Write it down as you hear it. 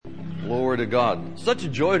Glory to God. Such a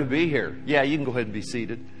joy to be here. Yeah, you can go ahead and be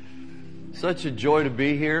seated. Such a joy to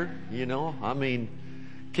be here. You know, I mean,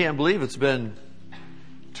 can't believe it's been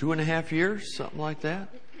 2.5 years, something like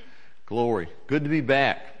that. Glory. Good to be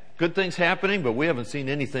back. Good things happening, but we haven't seen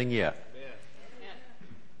anything yet.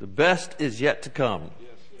 The best is yet to come.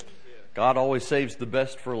 God always saves the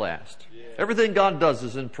best for last. Everything God does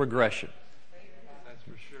is in progression.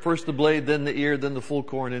 First the blade, then the ear, then the full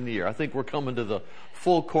corn in the ear. I think we're coming to the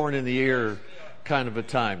full corn in the ear kind of a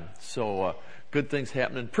time. So good things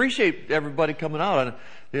happening. Appreciate everybody coming out.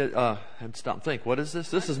 I had to stop and think, what is this?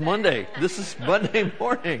 This is Monday. This is Monday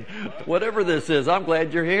morning. Whatever this is, I'm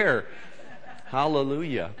glad you're here.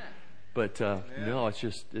 Hallelujah. But no,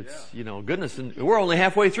 it's you know, goodness. And we're only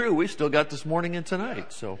halfway through. We still got this morning and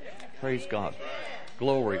tonight. So praise God.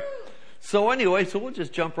 Glory. So anyway, so we'll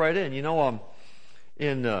just jump right in. You know,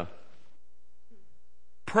 in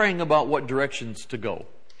praying about what directions to go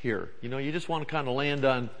here. You know, you just want to kind of land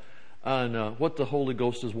on what the Holy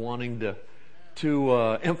Ghost is wanting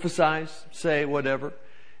to emphasize, say, whatever.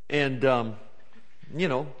 And, you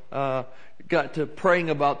know, got to praying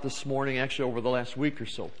about this morning, actually over the last week or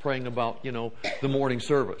so, praying about, you know, the morning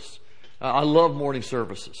service. I love morning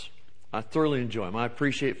services. I thoroughly enjoy them. I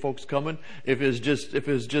appreciate folks coming. If it's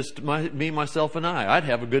just me, myself, and I'd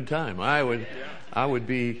have a good time. I would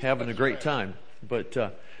be having a great time.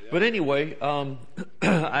 But anyway,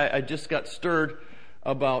 I just got stirred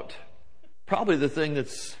about probably the thing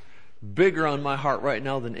that's bigger on my heart right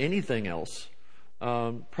now than anything else.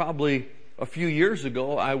 Probably a few years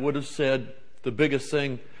ago, I would have said the biggest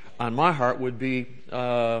thing on my heart would be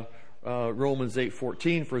Romans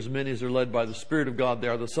 8:14, for as many as are led by the Spirit of God, they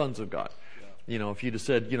are the sons of God. You know, if you'd have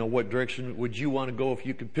said, you know, what direction would you want to go if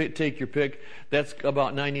you could take your pick, that's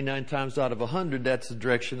about 99 times out of 100, that's the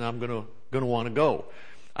direction I'm going to want to go.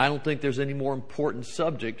 I don't think there's any more important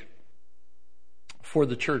subject for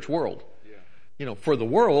the church world. Yeah. You know, for the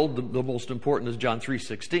world, the most important is John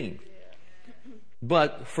 3:16. Yeah.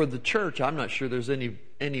 But for the church, I'm not sure there's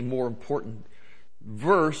any more important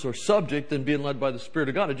verse or subject than being led by the Spirit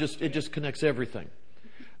of God. It just connects everything.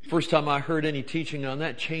 First time I heard any teaching on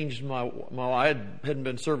that changed my I hadn't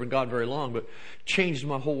been serving God very long, but changed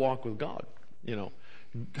my whole walk with God. You know,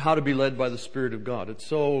 how to be led by the Spirit of God. It's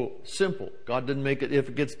so simple. God didn't make it. If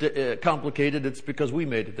it gets complicated, it's because we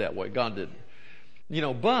made it that way. God didn't. You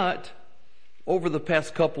know, but over the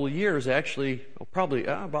past couple of years, actually, probably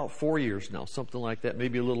about 4 years now, something like that,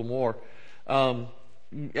 maybe a little more.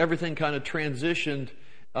 Everything kind of transitioned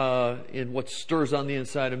in what stirs on the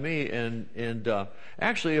inside of me, and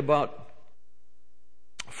actually about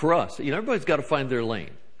for us. You know, everybody's got to find their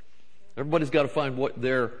lane. Everybody's got to find what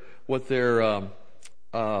their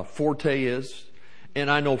forte is. And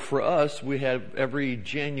I know for us, we have every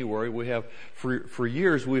January, we have for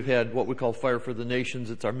years we've had what we call Fire for the Nations.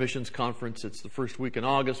 It's our missions conference. It's the first week in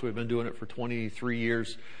August. We've been doing it for 23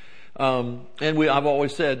 years, and I've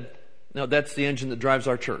always said, now that's the engine that drives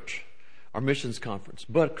our church, our missions conference.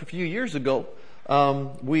 But a few years ago,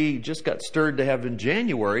 we just got stirred to have in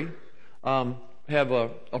January have a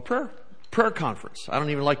prayer conference. I don't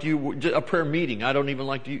even like to use a prayer meeting. I don't even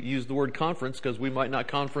like to use the word conference because we might not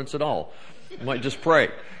conference at all. We might just pray.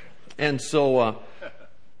 And so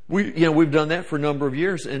we've done that for a number of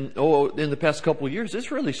years. And in the past couple of years,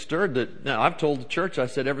 it's really stirred that. Now I've told the church, I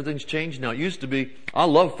said everything's changed now. It used to be, I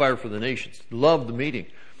love Fire for the Nations, love the meeting.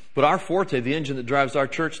 But our forte, the engine that drives our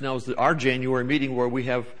church now, is our January meeting where we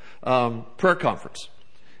have prayer conference.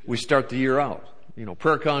 We start the year out. You know,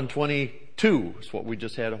 PrayerCon 22 is what we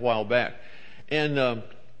just had a while back. And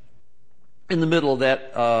in the middle of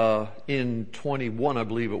that, in 21, I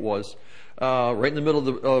believe it was, right in the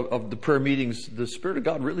middle of the prayer meetings, the Spirit of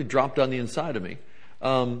God really dropped on the inside of me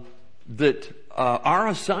that our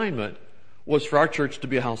assignment was for our church to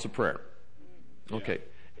be a house of prayer. Okay.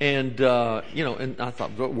 And, you know, and I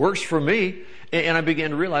thought, it works for me. And I began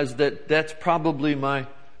to realize that that's probably my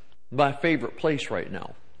favorite place right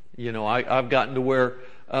now. You know, I've gotten to where,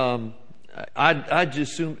 I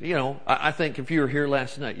just assume, you know, I think if you were here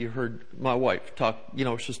last night, you heard my wife talk, you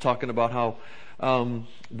know, she's talking about how,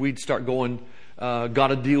 we'd start going,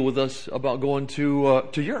 got a deal with us about going to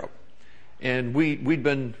Europe. And we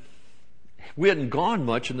hadn't gone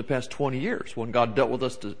much in the past 20 years when God dealt with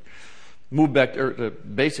us to move back, or to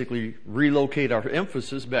basically relocate our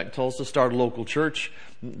emphasis back to Tulsa, start a local church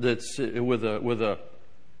that's with a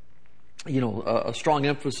strong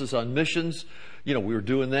emphasis on missions. You know, we were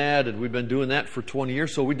doing that, and we've been doing that for 20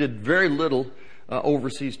 years. So we did very little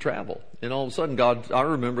overseas travel. And all of a sudden, God, I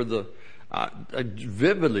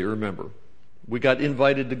vividly remember We got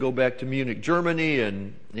invited to go back to Munich, Germany,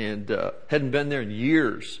 and hadn't been there in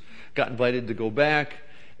years. Got invited to go back,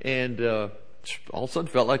 and all of a sudden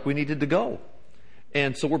felt like we needed to go.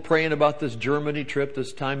 And so we're praying about this Germany trip,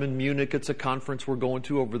 this time in Munich. It's a conference we're going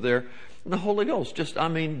to over there. And the Holy Ghost just,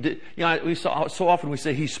 we saw, so often we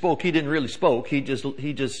say He spoke. He didn't really spoke. He just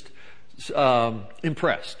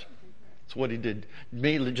impressed. That's what He did.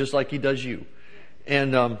 Mainly just like He does you.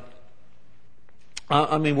 And,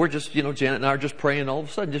 we're just, Janet and I are just praying. All of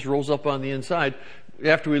a sudden, just rolls up on the inside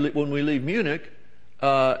when we leave Munich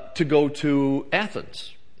to go to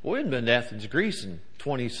Athens. Well, we hadn't been to Athens, Greece in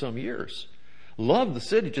 20-some years. Loved the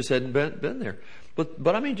city, just hadn't been there. But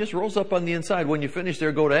just rolls up on the inside. When you finish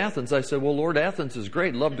there, go to Athens. I said, well, Lord, Athens is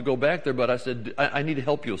great. Love to go back there. But I said, I need to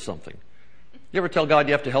help you with something. You ever tell God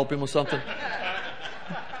you have to help Him with something?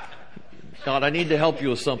 God, I need to help you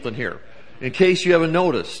with something here. In case you haven't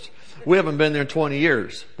noticed, we haven't been there in 20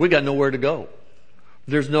 years. We got nowhere to go.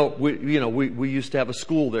 We used to have a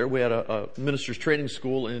school there. We had a minister's training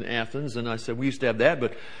school in Athens, and I said, we used to have that,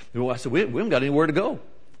 but I said, we haven't got anywhere to go.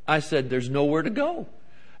 I said, there's nowhere to go.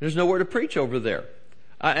 There's nowhere to preach over there.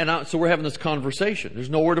 So we're having this conversation. There's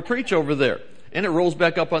nowhere to preach over there. And it rolls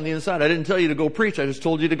back up on the inside. I didn't tell you to go preach. I just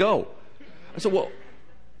told you to go. I said, well,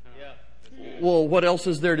 what else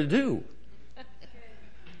is there to do?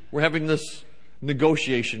 We're having this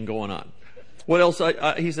negotiation going on. What else?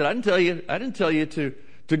 He said, I didn't tell you to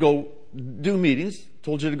go do meetings.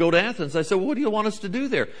 Told you to go to Athens. I said, well, what do you want us to do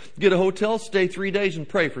there? Get a hotel, stay 3 days, and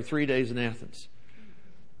pray for 3 days in Athens.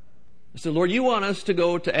 I said, Lord, you want us to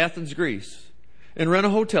go to Athens, Greece, and rent a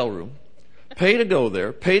hotel room, pay to go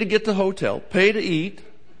there, pay to get the hotel, pay to eat.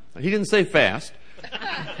 He didn't say fast. If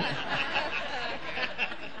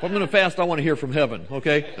I'm going to fast, I want to hear from heaven,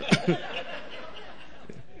 okay?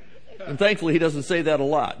 And thankfully, he doesn't say that a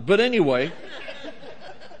lot. But anyway,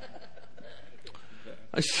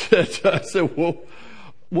 I said,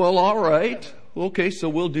 well, all right. Okay, so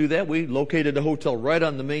we'll do that. We located a hotel right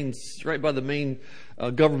by the main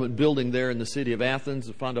government building there in the city of Athens.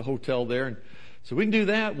 Found a hotel there, and so we can do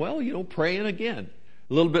that. Well, praying again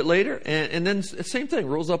a little bit later, and then the same thing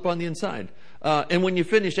rolls up on the inside. And when you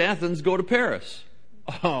finish Athens, go to Paris.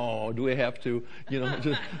 Oh, do we have to?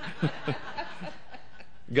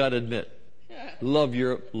 Got to admit, love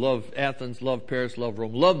Europe, love Athens, love Paris, love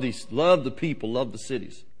Rome, love the people, love the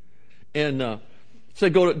cities, and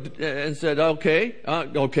said okay, now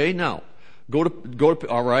go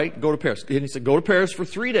to Paris. And he said, go to Paris for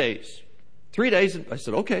 3 days. 3 days. And I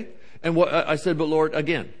said, okay. And I said, but Lord,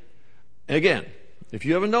 again, if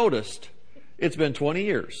you haven't noticed, it's been 20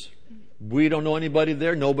 years. We don't know anybody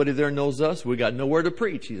there. Nobody there knows us. We got nowhere to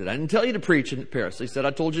preach. He said, I didn't tell you to preach in Paris. He said,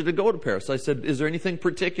 I told you to go to Paris. I said, is there anything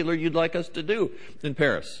particular you'd like us to do in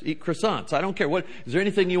Paris? Eat croissants. I don't care. Is there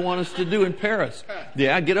anything you want us to do in Paris?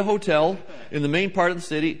 Yeah, get a hotel in the main part of the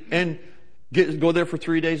city and go there for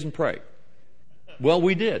 3 days and pray. Well,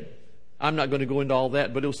 we did. I'm not going to go into all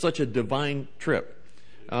that, but it was such a divine trip.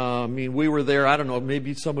 We were there, I don't know,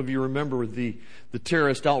 maybe some of you remember the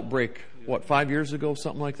terrorist outbreak, 5 years ago,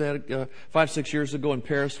 something like that, 5-6 years ago in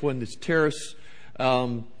Paris, when these terrorists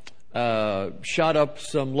shot up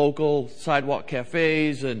some local sidewalk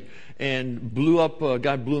cafes and a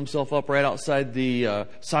guy blew himself up right outside the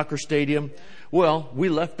soccer stadium. Well, we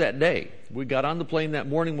left that day. We got on the plane that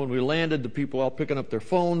morning. When we landed, the people all picking up their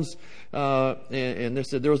phones, and they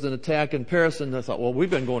said there was an attack in Paris. And I thought, well, we've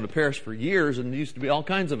been going to Paris for years, and there used to be all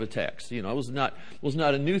kinds of attacks. It was not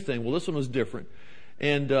a new thing. Well, this one was different,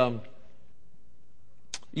 and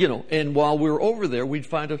and while we were over there, we'd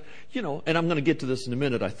find and I'm going to get to this in a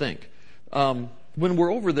minute, I think. When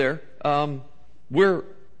we're over there, we're,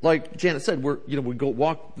 like Janet said, we go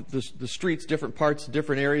walk the streets, different parts,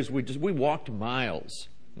 different areas. We walked miles,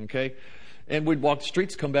 okay? And we'd walk the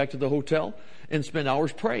streets, come back to the hotel, and spend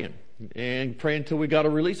hours praying. And pray until we got a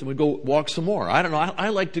release, and we'd go walk some more. I don't know, I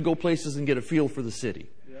like to go places and get a feel for the city.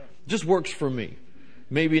 Yeah. Just works for me.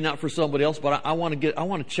 Maybe not for somebody else, but I want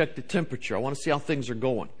to check the temperature. I want to see how things are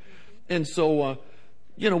going. And so,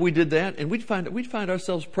 we did that, and we'd find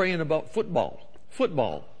ourselves praying about football.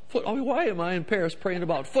 Why am I in Paris praying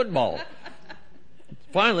about football?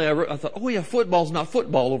 Finally, I thought, oh yeah, football's not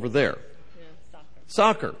football over there. Yeah,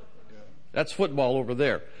 soccer. Yeah. That's football over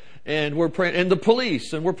there. And we're praying, and the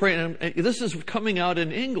police, and we're praying. And this is coming out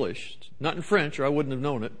in English, not in French, or I wouldn't have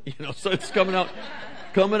known it. So it's coming out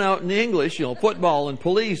in English. Football and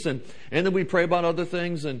police, and then we pray about other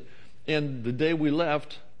things. And the day we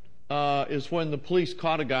left is when the police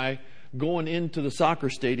caught a guy going into the soccer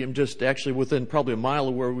stadium, just actually within probably a mile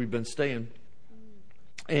of where we've been staying.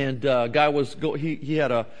 And guy he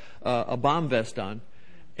had a bomb vest on,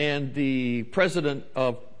 and the president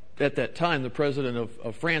of, at that time, the president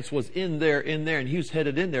of France was in there, and he was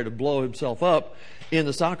headed in there to blow himself up in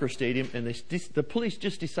the soccer stadium, and the police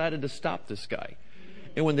just decided to stop this guy.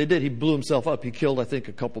 And when they did, he blew himself up. He killed, I think,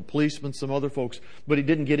 a couple policemen, some other folks, but he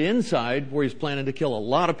didn't get inside where he was planning to kill a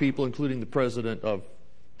lot of people, including the president of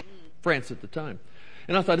France at the time.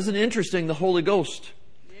 And I thought, isn't it interesting, the Holy Ghost?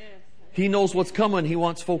 He knows what's coming. He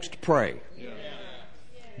wants folks to pray.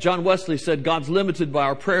 John Wesley said, God's limited by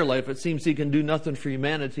our prayer life. It seems He can do nothing for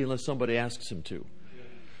humanity unless somebody asks Him to.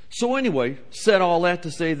 So anyway, said all that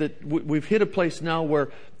to say that we've hit a place now where,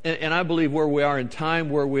 and I believe where we are in time,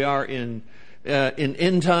 where we are in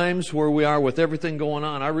end times, where we are with everything going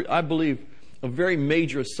on, I believe a very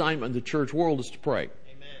major assignment in the church world is to pray.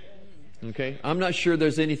 Okay? I'm not sure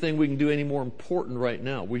there's anything we can do any more important right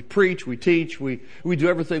now. We preach, we teach, we do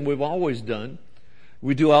everything we've always done.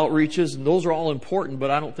 We do outreaches, and those are all important, but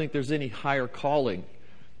I don't think there's any higher calling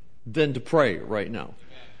than to pray right now.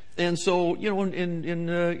 And so, you know,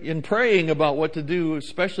 in praying about what to do,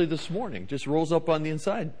 especially this morning, just rose up on the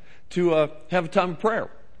inside to have a time of prayer,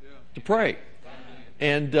 to pray.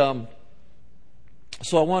 And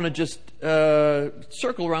so I want to just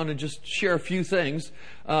circle around and just share a few things.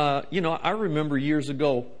 You know, I remember years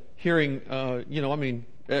ago hearing, you know, I mean,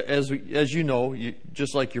 as you know,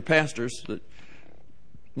 just like your pastors, that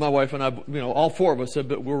my wife and I, you know, all four of us said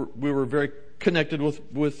that we were very connected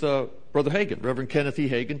with Brother Hagin, Reverend Kenneth E.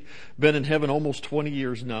 Hagin. Been in heaven almost 20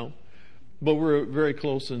 years now, but we're very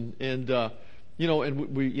close, and you know,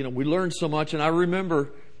 and we learned so much. And I remember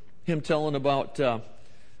him telling about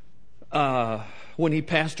when he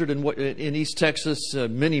pastored in East Texas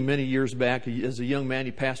many years back. As a young man,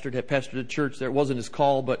 he pastored a church there. It wasn't his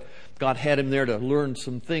call, but God had him there to learn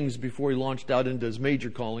some things before he launched out into his major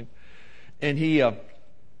calling. And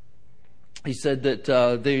he said that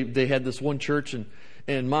they had this one church,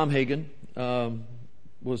 and Mom Hagin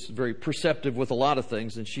was very perceptive with a lot of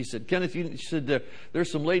things. And she said, Kenneth, she said,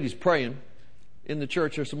 there's some ladies praying in the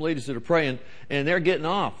church. There's some ladies that are praying, and they're getting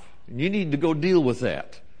off. And you need to go deal with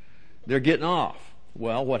that. They're getting off.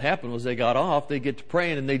 Well, what happened was they got off, they'd get to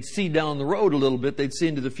praying, and they'd see down the road a little bit, they'd see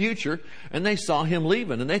into the future, and they saw him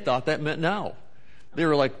leaving, and they thought that meant now. They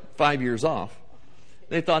were like 5 years off.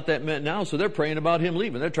 They thought that meant now, so they're praying about him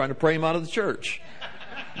leaving. They're trying to pray him out of the church.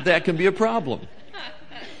 That can be a problem.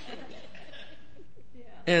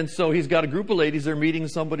 And so he's got a group of ladies, they're meeting in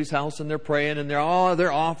somebody's house, and they're praying, and they're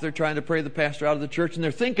off, they're trying to pray the pastor out of the church, and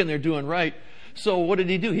they're thinking they're doing right. So what did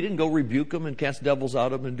he do? He didn't go rebuke them and cast devils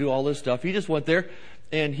out of them and do all this stuff. He just went there,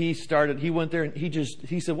 and he went there, and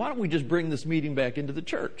he said, why don't we just bring this meeting back into the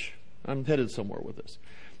church? I'm headed somewhere with this.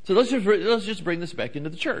 So let's just bring this back into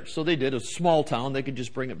the church. So they did. A small town, they could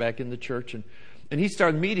just bring it back in the church, and he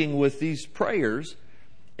started meeting with these prayers,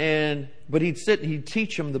 but he'd sit and he'd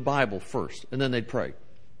teach them the Bible first, and then they'd pray.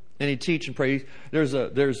 And he'd teach and pray. There's I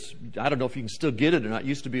don't know if you can still get it or not. It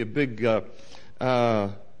used to be a big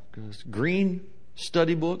green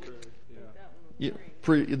study book.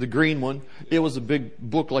 The green one. It was a big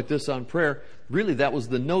book like this on prayer. Really, that was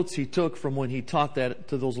the notes he took from when he taught that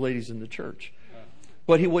to those ladies in the church.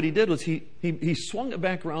 But what he did was he swung it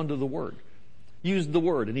back around to the Word, used the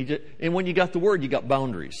Word, and when you got the Word, you got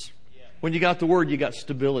boundaries. When you got the Word, you got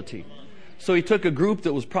stability. So he took a group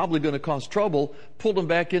that was probably going to cause trouble, pulled them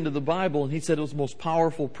back into the Bible, and he said it was the most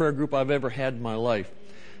powerful prayer group I've ever had in my life.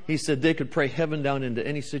 He said they could pray heaven down into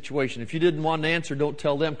any situation. If you didn't want an answer, don't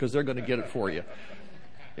tell them, because they're going to get it for you.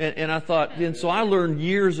 And I thought, and so I learned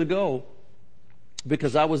years ago,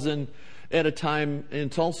 because I was at a time in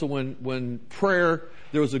Tulsa when prayer,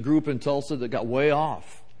 there was a group in Tulsa that got way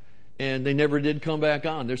off, and they never did come back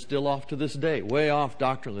on. They're still off to this day, way off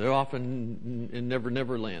doctrinally. They're off in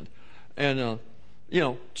Never Land. And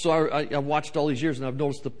so I watched all these years, and I've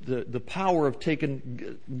noticed the power of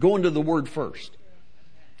going to the Word first,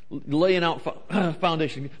 laying out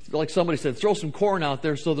foundation. Like somebody said, throw some corn out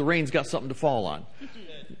there so the rain's got something to fall on.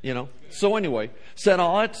 So anyway, said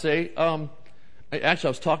all that to say. Actually, I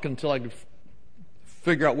was talking until I could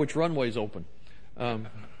figure out which runway's open,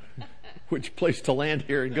 which place to land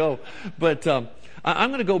here and go. But I'm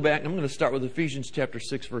going to go back, and I'm going to start with Ephesians chapter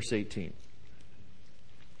 6, verse 18.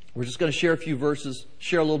 We're just going to share a few verses,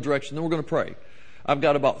 share a little direction, then we're going to pray. I've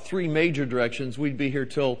got about 3 major directions. We'd be here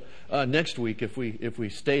till next week if we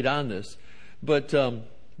stayed on this. But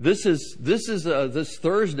this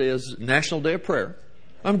Thursday is National Day of Prayer.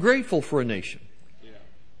 I'm grateful for a nation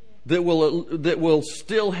that will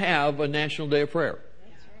still have a National Day of Prayer.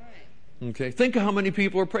 Okay, think of how many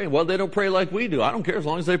people are praying. Well, they don't pray like we do. I don't care, as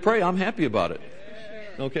long as they pray, I'm happy about it.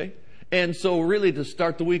 Okay, And so really to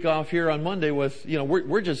start the week off here on Monday with,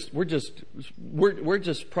 we're just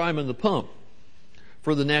priming the pump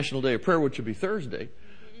for the National Day of Prayer, which would be Thursday.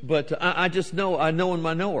 But I know in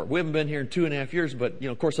my knower. We haven't been here in 2.5 years, but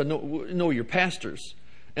of course I know your pastors,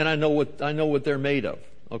 and I know what they're made of.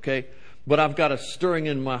 Okay, but I've got a stirring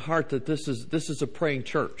in my heart that this is a praying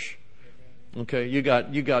church. Okay, you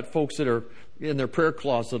got folks that are in their prayer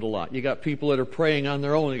closet a lot. You got people that are praying on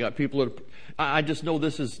their own. You got people that I just know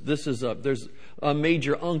there's a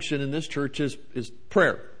major unction in this church is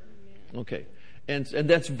prayer. Okay, and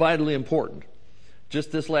that's vitally important.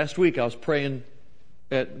 Just this last week, I was praying.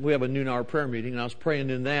 We have a noon hour prayer meeting, and I was praying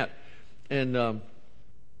in that, and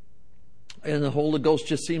the Holy Ghost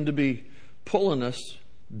just seemed to be pulling us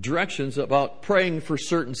directions about praying for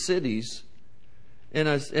certain cities, and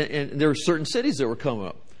there were certain cities that were coming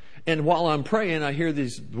up. And while I'm praying, I hear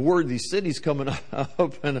these cities coming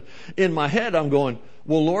up, and in my head I'm going,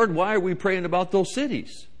 well, Lord, why are we praying about those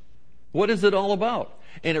cities? What is it all about?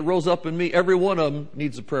 And it rose up in me, every one of them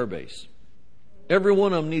needs a prayer base. Every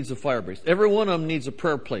one of them needs a fire base. Every one of them needs a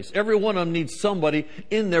prayer place. Every one of them needs somebody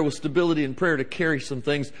in there with stability and prayer to carry some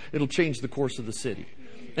things. It'll change the course of the city.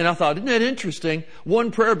 And I thought, isn't that interesting?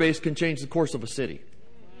 One prayer base can change the course of a city.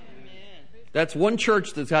 That's one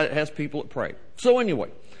church that has people that pray. So anyway,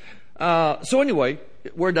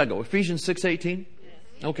 where did I go? Ephesians 6:18?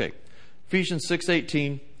 Okay. Ephesians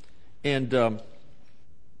 6:18. And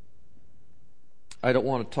I don't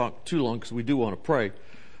want to talk too long because we do want to pray.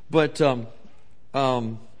 But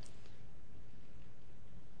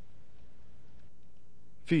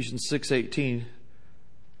Ephesians 6:18,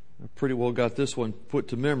 I pretty well got this one put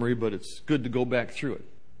to memory, but it's good to go back through it.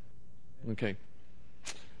 Okay.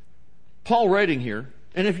 Paul writing here,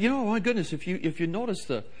 and if you notice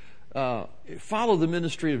follow the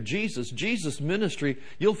ministry of Jesus' ministry,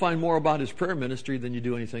 you'll find more about his prayer ministry than you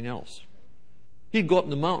do anything else. He'd go up in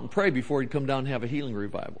the mountain and pray before he'd come down and have a healing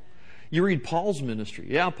revival. You read Paul's ministry.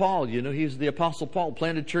 Yeah, Paul, he's the Apostle Paul,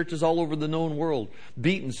 planted churches all over the known world,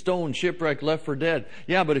 beaten, stoned, shipwrecked, left for dead.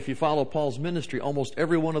 Yeah, but if you follow Paul's ministry, almost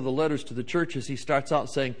every one of the letters to the churches, he starts out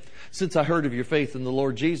saying, since I heard of your faith in the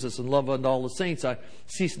Lord Jesus and love unto all the saints, I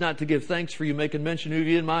cease not to give thanks for you, making mention of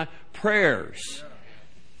you in my prayers.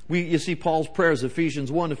 You see Paul's prayers,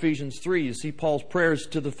 Ephesians 1, Ephesians 3. You see Paul's prayers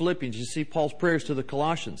to the Philippians. You see Paul's prayers to the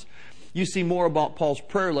Colossians. You see more about Paul's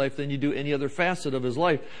prayer life than you do any other facet of his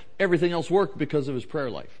life. Everything else worked because of his prayer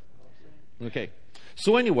life. Okay.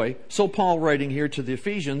 So anyway, Paul writing here to the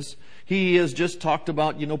Ephesians, he has just talked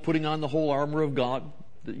about, putting on the whole armor of God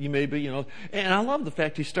that you may be, and I love the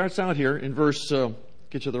fact he starts out here in verse,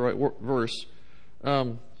 get you the right verse,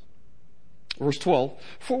 verse 12,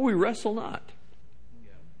 for we wrestle not.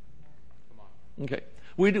 Okay.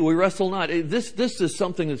 We do. We wrestle not. This is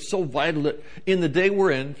something that's so vital that in the day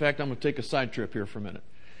we're in fact, I'm going to take a side trip here for a minute.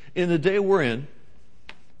 In the day we're in,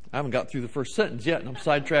 I haven't got through the first sentence yet, and I'm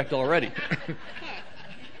sidetracked already.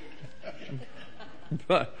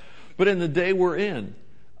 But in the day we're in,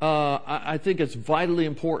 I think it's vitally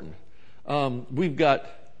important. We've got,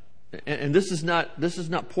 and this is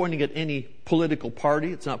not pointing at any political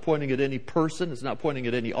party. It's not pointing at any person. It's not pointing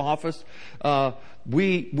at any office.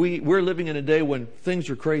 We're living in a day when things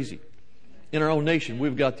are crazy in our own nation.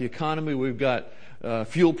 We've got the economy. We've got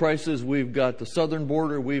fuel prices. We've got the southern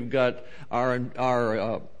border. We've got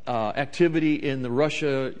our activity in the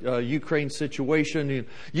Russia-Ukraine situation.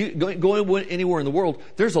 Going anywhere in the world,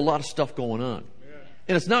 there's a lot of stuff going on,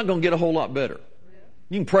 and it's not going to get a whole lot better.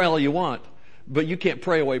 You can pray all you want, but you can't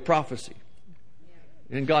pray away prophecy.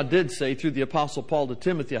 And God did say through the Apostle Paul to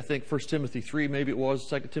Timothy, I think 1 Timothy 3, maybe it was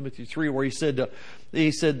 2 Timothy 3, where he said that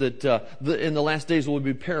in the last days will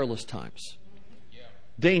be perilous times,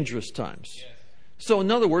 dangerous times. So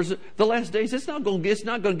in other words, the last days, it's not going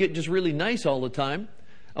to get just really nice all the time,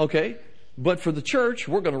 okay? But for the church,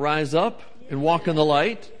 we're going to rise up and walk in the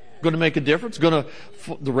light. Going to make a difference. The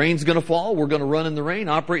rain's going to fall. We're going to run in the rain,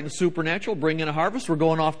 operate in the supernatural, bring in a harvest. We're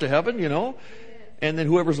going off to heaven, And then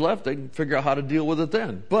whoever's left, they can figure out how to deal with it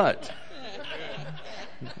then. But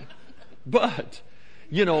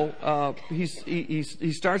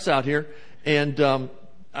he starts out here, and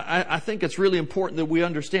I think it's really important that we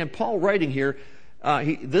understand. Paul writing here,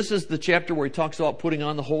 this is the chapter where he talks about putting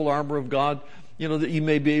on the whole armor of God. That you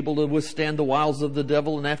may be able to withstand the wiles of the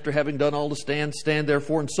devil, and after having done all to stand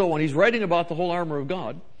therefore, and so on. He's writing about the whole armor of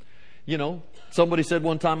God. Somebody said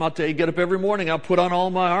one time, I'll tell you, get up every morning, I'll put on all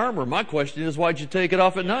my armor. My question is, why'd you take it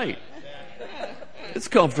off at night? It's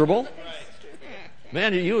comfortable.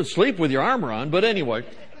 Man, you would sleep with your armor on, but anyway.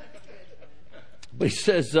 But he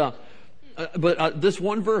says, this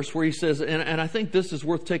one verse where he says, and I think this is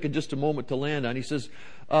worth taking just a moment to land on. He says,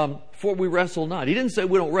 for we wrestle not. He didn't say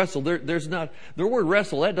we don't wrestle. There's not, the word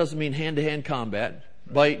wrestle, that doesn't mean hand-to-hand combat.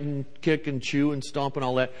 Bite and kick and chew and stomp and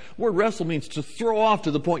all that. The word wrestle means to throw off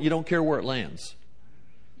to the point you don't care where it lands.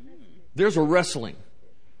 There's a wrestling.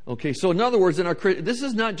 Okay, so in other words, this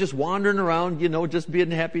is not just wandering around, just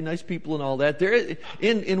being happy, nice people and all that. There is,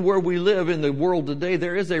 in where we live in the world today,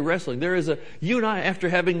 there is a wrestling. You and I, after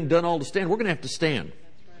having done all to stand, we're going to have to stand.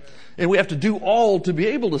 And we have to do all to be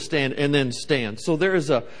able to stand and then stand. So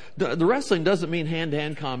the wrestling doesn't mean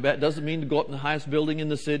hand-to-hand combat. It doesn't mean to go up in the highest building in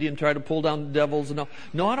the city and try to pull down the devils and all.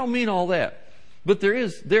 No, I don't mean all that. But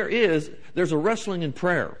there's a wrestling in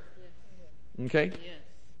prayer. Okay?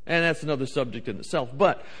 And that's another subject in itself.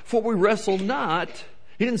 But for we wrestle not,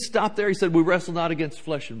 he didn't stop there. He said we wrestle not against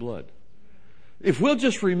flesh and blood. If we'll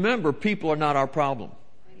just remember, people are not our problem.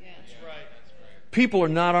 People are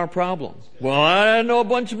not our problem. Well, I know a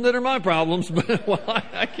bunch of them that are my problems, but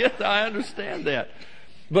I understand that.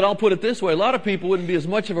 But I'll put it this way. A lot of people wouldn't be as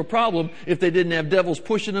much of a problem if they didn't have devils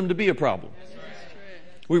pushing them to be a problem.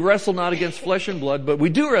 We wrestle not against flesh and blood, but we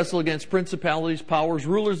do wrestle against principalities, powers,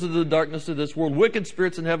 rulers of the darkness of this world, wicked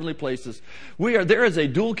spirits in heavenly places. There is a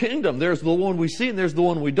dual kingdom. There's the one we see and there's the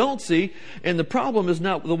one we don't see. And the problem is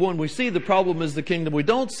not the one we see. The problem is the kingdom we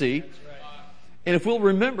don't see. And if we'll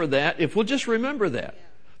just remember that.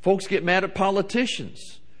 Folks get mad at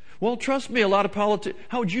politicians. Well, trust me, a lot of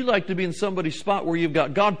how would you like to be in somebody's spot where you've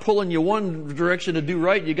got God pulling you one direction to do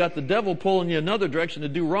right, you got the devil pulling you another direction to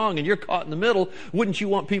do wrong, and you're caught in the middle? Wouldn't you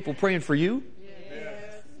want people praying for you?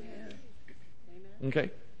 Yes.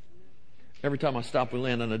 Okay. Every time I stop, we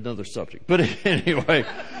land on another subject. But anyway,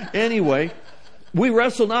 we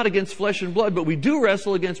wrestle not against flesh and blood, but we do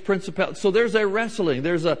wrestle against principalities. So there's a wrestling.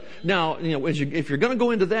 Now, if you're going to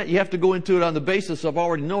go into that, you have to go into it on the basis of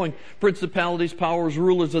already knowing principalities, powers,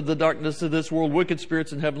 rulers of the darkness of this world, wicked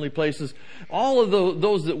spirits in heavenly places. All of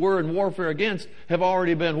those that we're in warfare against have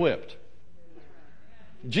already been whipped.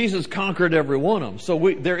 Jesus conquered every one of them. So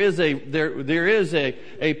there is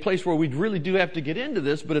a place where we really do have to get into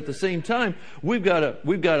this, but at the same time, we've got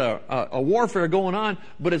a warfare going on,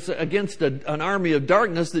 but it's against an army of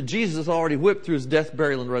darkness that Jesus already whipped through his death,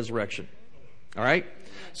 burial, and resurrection. All right?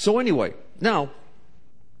 So anyway, now,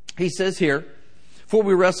 he says here, for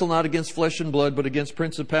we wrestle not against flesh and blood, but against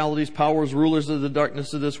principalities, powers, rulers of the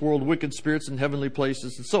darkness of this world, wicked spirits in heavenly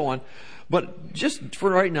places, and so on. But just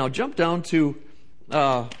for right now, jump down to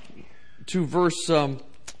verse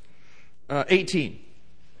 18.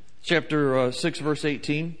 Chapter 6, verse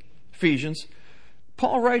 18, Ephesians.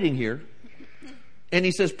 Paul writing here, and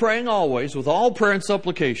he says, praying always with all prayer and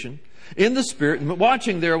supplication in the Spirit, and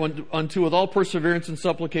watching thereunto with all perseverance and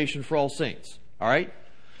supplication for all saints. All right?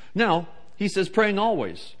 Now, he says praying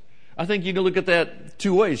always. I think you can look at that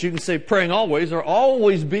two ways. You can say praying always, or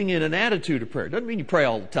always being in an attitude of prayer. Doesn't mean you pray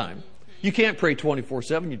all the time. You can't pray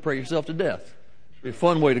 24/7. You'd pray yourself to death. Be a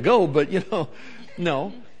fun way to go, but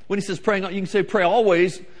no. When he says praying, you can say pray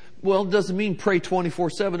always. Well, it doesn't mean pray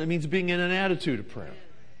 24/7. It means being in an attitude of prayer.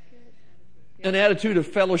 An attitude of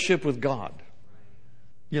fellowship with God.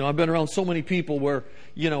 I've been around so many people where,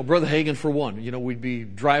 Brother Hagin for one, we'd be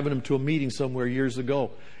driving him to a meeting somewhere years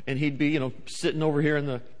ago, and he'd be, sitting over here in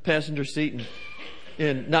the passenger seat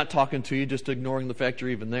and not talking to you, just ignoring the fact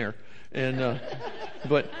you're even there. And,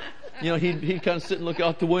 but, he'd kind of sit and look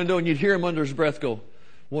out the window, and you'd hear him under his breath go,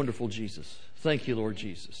 wonderful Jesus. Thank you, Lord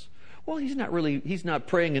Jesus. Well, he's not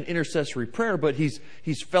praying an intercessory prayer, but he's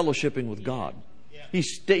fellowshipping with God.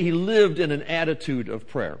 He lived in an attitude of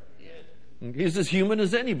prayer. He's as human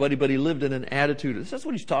as anybody, but he lived in an attitude. That's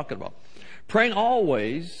what he's talking about. Praying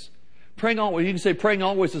always. You can say praying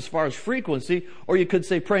always as far as frequency, or you could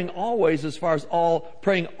say praying always as far as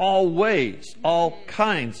praying always, all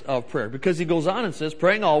kinds of prayer. Because he goes on and says,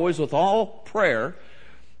 praying always with all prayer.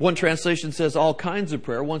 One translation says all kinds of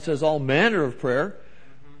prayer. One says all manner of prayer.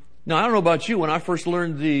 Now, I don't know about you. When I first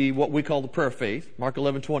learned what we call the prayer of faith, Mark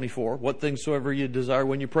 11:24, what things soever you desire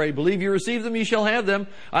when you pray, believe you receive them, you shall have them.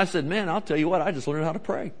 I said, man, I'll tell you what, I just learned how to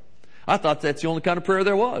pray. I thought that's the only kind of prayer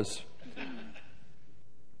there was.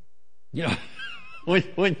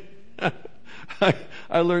 When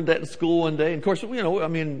I learned that in school one day. And of course, to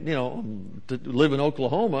live in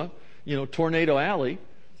Oklahoma, Tornado Alley.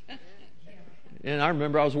 And I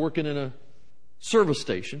remember I was working in a service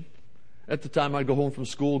station. At the time, I'd go home from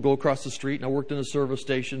school, go across the street, and I worked in a service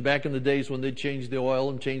station. Back in the days when they'd change the oil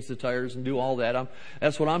and change the tires and do all that,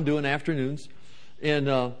 that's what I'm doing afternoons. And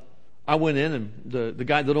I went in, and the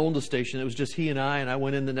guy that owned the station, it was just he and I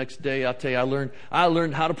went in the next day. I'll tell you, I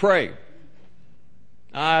learned how to pray.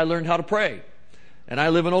 I learned how to pray. And I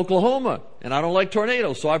live in Oklahoma, and I don't like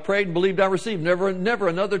tornadoes, so I prayed and believed I received. Never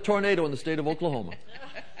another tornado in the state of Oklahoma.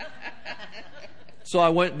 So I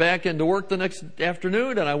went back into work the next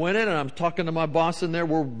afternoon, and I went in, and I'm talking to my boss in there.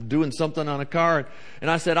 We're doing something on a car, and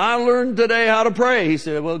I said, I learned today how to pray. He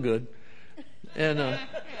said, well, good. And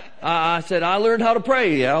I said, I learned how to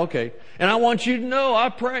pray. Yeah, okay. And I want you to know I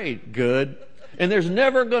prayed. Good. And there's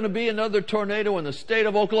never going to be another tornado in the state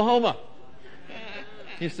of Oklahoma.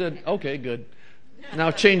 He said, okay, good.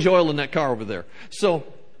 Now change oil in that car over there. So,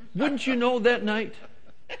 wouldn't you know that night,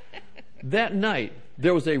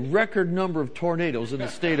 there was a record number of tornadoes in the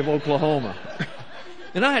state of Oklahoma.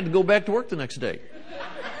 And I had to go back to work the next day.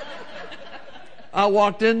 I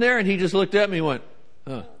walked in there and he just looked at me and went,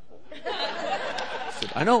 huh. I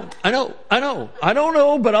said, I don't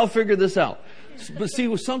know, but I'll figure this out. But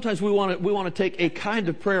see, sometimes we want to take a kind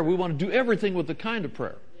of prayer. We want to do everything with the kind of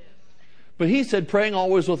prayer. But he said, praying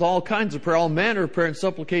always with all kinds of prayer, all manner of prayer and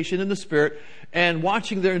supplication in the Spirit, and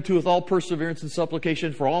watching thereunto with all perseverance and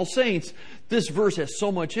supplication for all saints. This verse has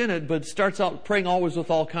so much in it, but it starts out praying always with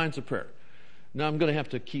all kinds of prayer. Now I'm going to have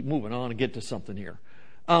to keep moving. I want to get to something here.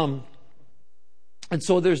 And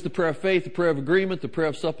so there's the prayer of faith, the prayer of agreement, the prayer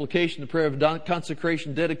of supplication, the prayer of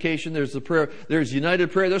consecration, dedication. There's the prayer, there's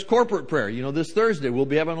united prayer, there's corporate prayer. You know, this Thursday we'll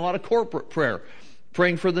be having a lot of corporate prayer.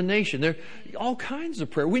 Praying for the nation. There are all kinds of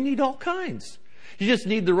prayer. We need all kinds. You just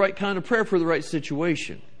need the right kind of prayer for the right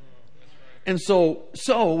situation. And so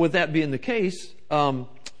with that being the case,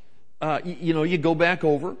 you go back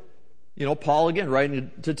over, Paul again,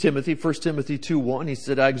 writing to Timothy, 1 Timothy 2:1, he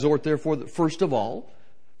said, I exhort therefore that first of all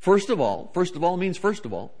means first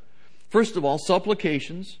of all,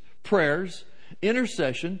 supplications, prayers,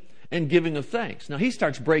 intercession, and giving of thanks. Now he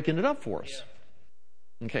starts breaking it up for us.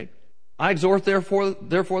 Okay? I exhort therefore,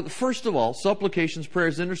 first of all, supplications,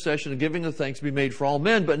 prayers, intercession, and giving of thanks be made for all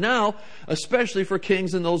men, but now, especially for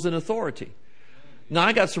kings and those in authority. Now,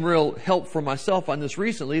 I got some real help from myself on this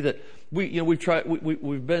recently that we've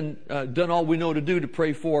done all we know to do to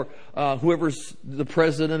pray for whoever's the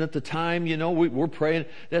president at the time. We're praying.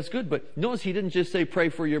 That's good. But notice he didn't just say pray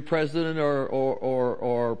for your president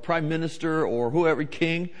or prime minister or whoever,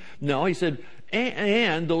 king. No, he said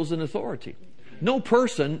and those in authority. No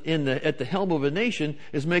person at the helm of a nation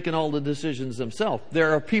is making all the decisions themselves.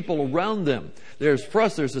 There are people around them. There's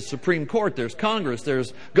the Supreme Court, there's Congress,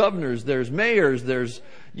 there's governors, there's mayors, there's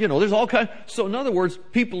all kinds. So in other words,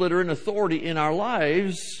 people that are in authority in our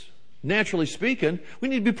lives, naturally speaking, we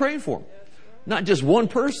need to be praying for them. Not just one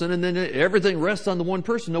person and then everything rests on the one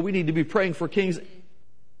person. No, we need to be praying for kings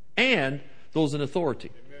and those in authority.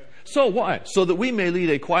 So why? So that we may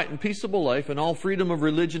lead a quiet and peaceable life in all freedom of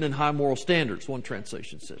religion and high moral standards, one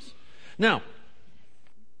translation says. Now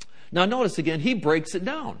notice again, he breaks it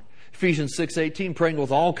down. Ephesians 6:18, praying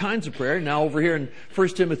with all kinds of prayer. Now over here in 1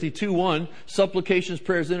 Timothy 2:1, supplications,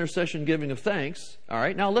 prayers, intercession, giving of thanks. All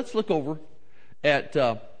right, now let's look over at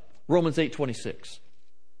Romans 8:26.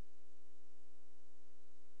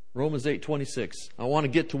 Romans 8:26. I want to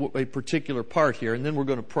get to a particular part here, and then we're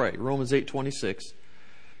going to pray. Romans 8:26.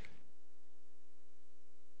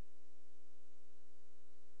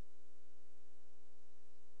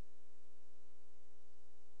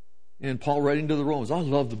 And Paul writing to the Romans. I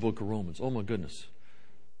love the book of Romans. Oh my goodness.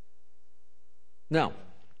 Now,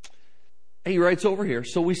 he writes over here,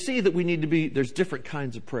 so we see that there's different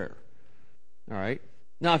kinds of prayer. All right?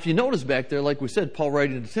 Now, if you notice back there, like we said, Paul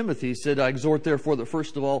writing to Timothy, he said, I exhort therefore that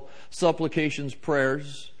first of all, supplications,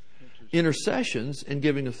 prayers, intercessions, and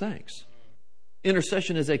giving of thanks.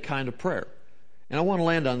 Intercession is a kind of prayer. And I want to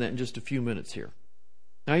land on that in just a few minutes here.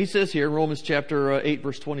 Now he says here, Romans chapter 8,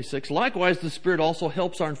 verse 26, likewise the Spirit also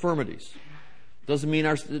helps our infirmities. Doesn't mean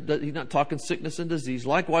he's not talking sickness and disease.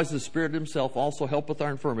 Likewise the Spirit himself also helpeth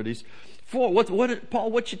our infirmities. Paul,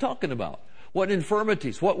 what you talking about? What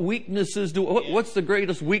infirmities? What weaknesses what's the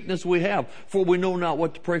greatest weakness we have? For we know not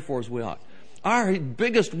what to pray for as we ought. Our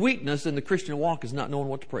biggest weakness in the Christian walk is not knowing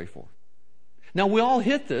what to pray for. Now we all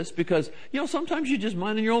hit this because, sometimes you just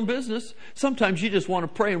minding your own business. Sometimes you just want to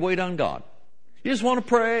pray and wait on God. You just want to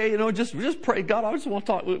pray, just pray. God, I just want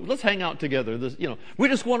to talk. Let's hang out together. We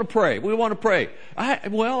just want to pray. We want to pray.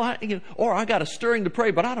 Or I got a stirring to pray,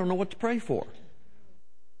 but I don't know what to pray for.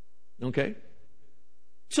 Okay?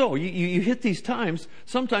 So you hit these times.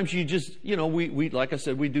 Sometimes you just, we like I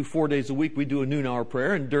said, we do 4 days a week. We do a noon hour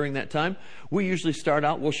prayer. And during that time, we usually start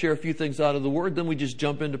out, we'll share a few things out of the Word. Then we just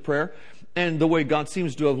jump into prayer. And the way God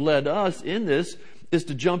seems to have led us in this is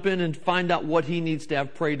to jump in and find out what He needs to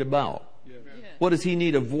have prayed about. What does He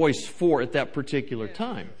need a voice for at that particular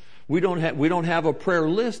time? We don't have a prayer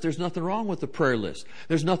list. There's nothing wrong with the prayer list.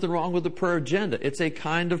 There's nothing wrong with the prayer agenda. It's a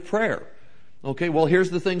kind of prayer. Okay, well,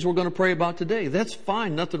 here's the things we're going to pray about today. That's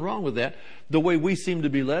fine. Nothing wrong with that. The way we seem to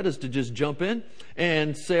be led is to just jump in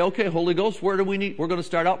and say, okay, Holy Ghost, where do we need? We're going to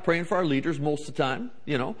start out praying for our leaders most of the time,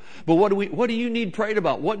 But what do you need prayed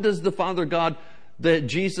about? What does the Father God,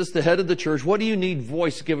 Jesus, the head of the church, what do you need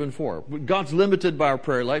voice given for? God's limited by our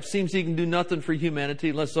prayer life. Seems He can do nothing for humanity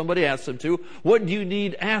unless somebody asks Him to. What do you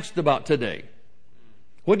need asked about today?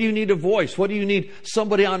 What do you need a voice? What do you need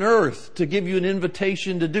somebody on earth to give you an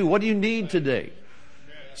invitation to do? What do you need today?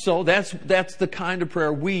 So that's the kind of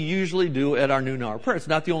prayer we usually do at our noon hour prayer. It's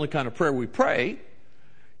not the only kind of prayer we pray.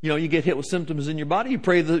 You get hit with symptoms in your body, you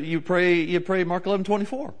pray Mark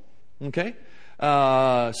 11:24. Okay?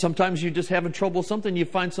 Sometimes you're just having trouble with something, you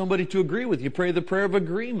find somebody to agree with. You pray the prayer of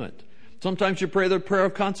agreement. Sometimes you pray the prayer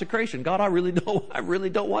of consecration. God, I really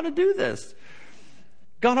don't want to do this.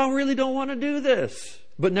 God, I really don't want to do this.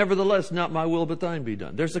 But nevertheless, not my will, but thine be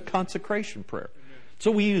done. There's a consecration prayer.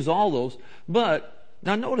 So we use all those. But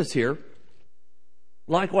now notice here,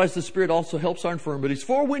 likewise the Spirit also helps our infirmities.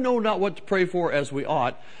 For we know not what to pray for as we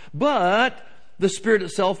ought, but the Spirit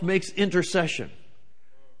itself makes intercession.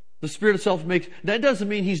 The Spirit itself that doesn't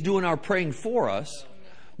mean He's doing our praying for us.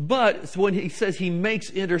 But when He says He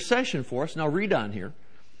makes intercession for us, now read on here,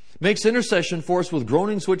 makes intercession for us with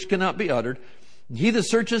groanings which cannot be uttered. He that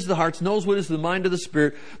searches the hearts knows what is the mind of the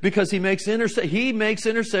Spirit, because He makes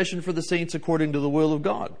intercession for the saints according to the will of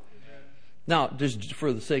God. Now, just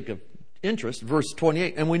for the sake of interest, verse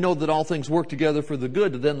 28, and we know that all things work together for the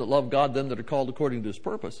good to them that love God, them that are called according to His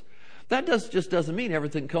purpose. That just doesn't mean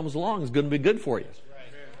everything comes along is going to be good for you.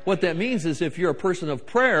 What that means is if you're a person of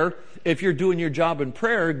prayer, if you're doing your job in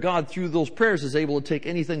prayer, God through those prayers is able to take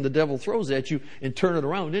anything the devil throws at you and turn it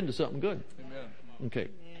around into something good. Okay.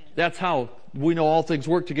 That's how we know all things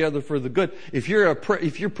work together for the good. If you're a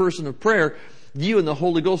person of prayer, you and the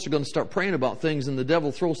Holy Ghost are going to start praying about things and the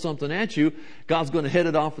devil throws something at you, God's going to head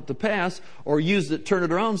it off at the pass or turn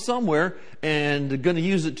it around somewhere and going to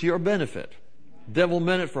use it to your benefit. Devil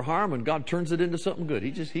meant it for harm and God turns it into something good.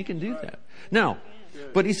 He can do that. Now,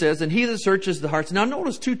 but He says, and He that searches the hearts. Now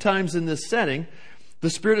notice 2 times in this setting, the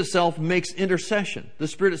Spirit itself makes intercession. The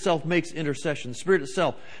Spirit itself makes intercession. The Spirit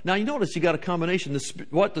itself. Now you notice you got a combination. The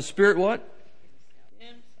Spirit what? The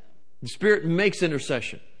Spirit makes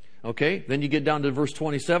intercession. Okay? Then you get down to verse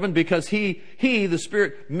 27. Because He, the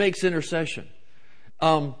Spirit, makes intercession.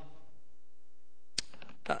 Now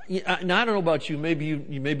I don't know about you. Maybe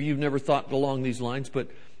you've never thought along these lines. But,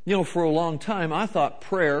 for a long time I thought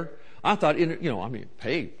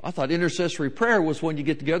intercessory prayer was when you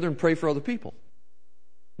get together and pray for other people.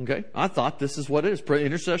 Okay? I thought this is what it is.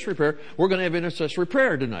 Intercessory prayer. We're going to have intercessory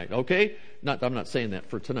prayer tonight. Okay? I'm not saying that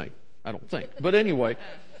for tonight. I don't think. But anyway,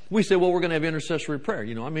 we say, well, we're going to have intercessory prayer.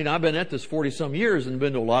 I've been at this 40-some years and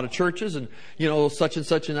been to a lot of churches and, such and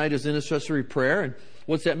such a night is intercessory prayer. And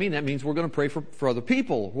what's that mean? That means we're going to pray for other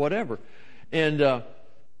people, whatever. And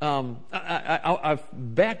I've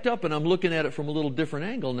backed up and I'm looking at it from a little different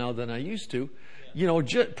angle now than I used to.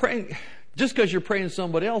 Praying... Just because you're praying to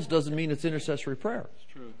somebody else doesn't mean it's intercessory prayer. It's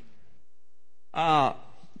true.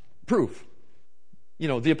 Proof.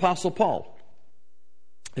 The Apostle Paul,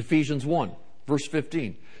 Ephesians 1, verse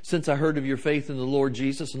 15. Since I heard of your faith in the Lord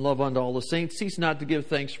Jesus and love unto all the saints, cease not to give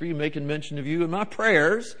thanks for you, making mention of you in my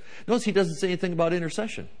prayers. Notice he doesn't say anything about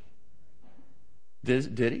intercession.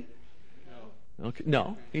 Did he? No. Okay.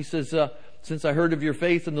 No. He says, since I heard of your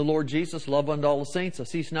faith in the Lord Jesus, love unto all the saints, I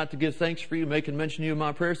cease not to give thanks for you, making mention of you in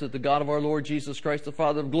my prayers, that the God of our Lord Jesus Christ, the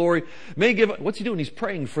Father of glory, may give... What's he doing? He's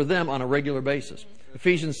praying for them on a regular basis.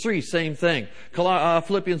 Ephesians 3, same thing.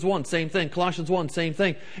 Philippians 1, same thing. Colossians 1, same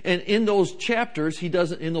thing. And in those chapters,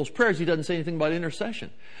 in those prayers, he doesn't say anything about intercession.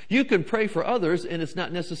 You can pray for others, and it's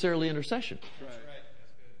not necessarily intercession.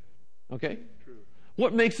 Okay?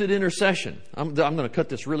 What makes it intercession? I'm going to cut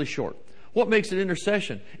this really short. What makes it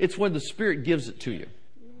intercession? It's when the Spirit gives it to you.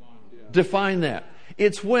 Define that.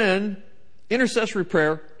 It's when intercessory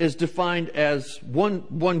prayer is defined as,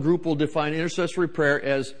 one group will define intercessory prayer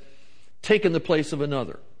as taking the place of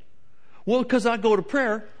another. Well, because I go to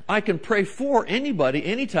prayer, I can pray for anybody,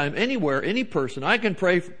 anytime, anywhere, any person. I can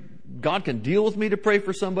pray, God can deal with me to pray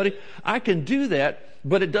for somebody. I can do that,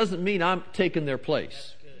 but it doesn't mean I'm taking their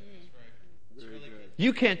place.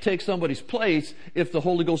 You can't take somebody's place if the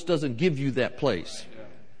Holy Ghost doesn't give you that place.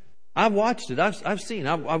 I've watched it.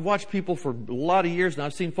 I've watched people for a lot of years, and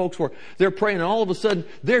I've seen folks where they're praying, and all of a sudden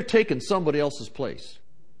they're taking somebody else's place.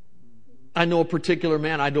 I know a particular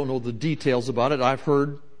man. I don't know the details about it. I've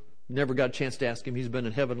heard. Never got a chance to ask him. He's been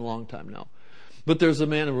in heaven a long time now. But there's a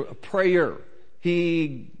man, a prayer.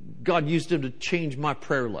 God used him to change my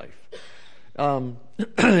prayer life. And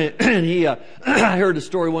I heard a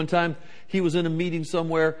story one time. he was in a meeting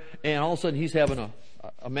somewhere, and all of a sudden he's having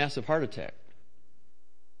a massive heart attack.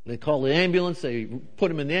 They call the ambulance, they put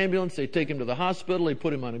him in the ambulance, they take him to the hospital, they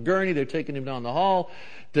put him on a gurney, they're taking him down the hall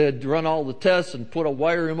to run all the tests and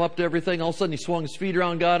wire him up to everything. All of a sudden he swung his feet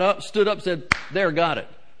around, got up, stood up, said, there, got it.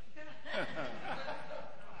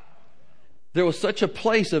 There was such a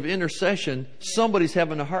place of intercession. Somebody's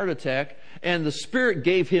having a heart attack, and the Spirit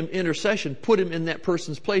gave him intercession, put him in that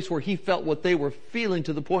person's place where he felt what they were feeling,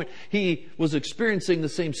 to the point he was experiencing the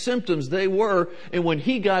same symptoms they were, and when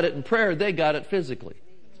he got it in prayer, they got it physically.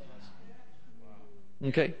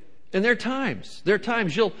 Okay? And there are times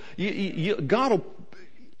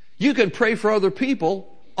you can pray for other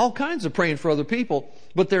people, all kinds of praying for other people,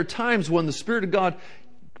 but there are times when the Spirit of God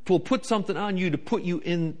will put something on you to put you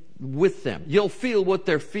in with them. You'll feel what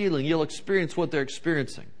they're feeling. You'll experience what they're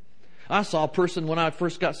experiencing. I saw a person when I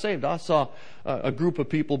first got saved. I saw a group of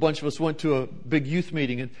people, a bunch of us went to a big youth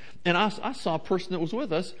meeting, and I saw a person that was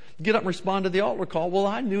with us get up and respond to the altar call. Well,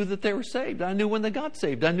 I knew that they were saved. I knew when they got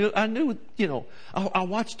saved. I knew, I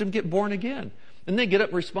watched them get born again. And they get up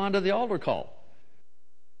and respond to the altar call.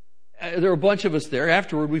 There were a bunch of us there.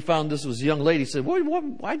 Afterward, we found this was a young lady. Said,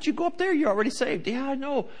 why'd you go up there? You're already saved. Yeah, I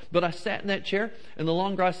know. But I sat in that chair, and the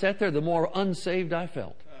longer I sat there, the more unsaved I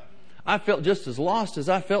felt. I felt just as lost as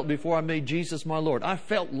I felt before I made Jesus my Lord. I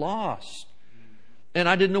felt lost. And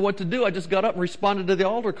I didn't know what to do. I just got up and responded to the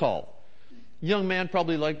altar call. Young man,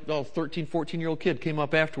 probably like a 13, 14-year-old kid, came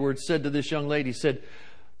up afterwards, said to this young lady, said,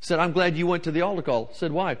 I'm glad you went to the altar call.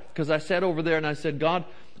 Said, why? Because I sat over there and I said, God,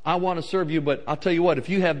 I want to serve you, but I'll tell you what, if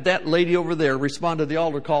you have that lady over there respond to the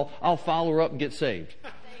altar call, I'll follow her up and get saved.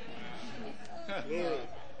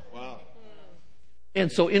 Wow.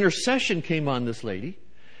 And so intercession came on this lady.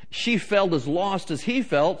 She felt as lost as he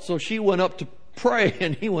felt, so she went up to pray,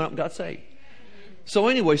 and he went up and got saved. So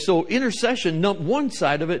anyway, so intercession, one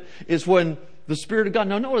side of it is when the Spirit of God.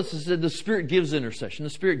 Now notice it said the Spirit gives intercession. The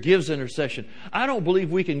Spirit gives intercession. I don't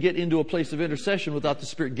believe we can get into a place of intercession without the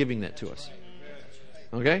Spirit giving that to us.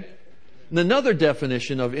 Okay? And another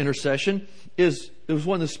definition of intercession is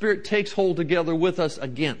when the Spirit takes hold together with us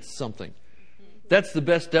against something. That's the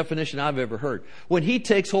best definition I've ever heard. When He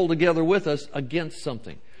takes hold together with us against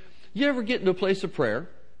something. You ever get into a place of prayer?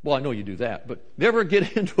 Well, I know you do that, but you ever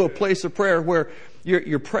get into a place of prayer where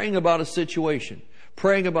you're praying about a situation,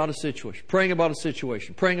 praying about a situation, praying about a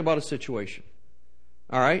situation, praying about a situation.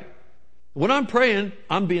 All right? When I'm praying,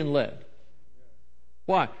 I'm being led.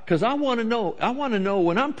 Why? Because I want to know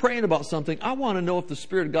when I'm praying about something, I want to know if the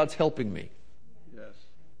Spirit of God's helping me. Yes.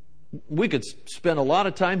 We could spend a lot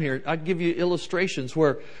of time here. I'd give you illustrations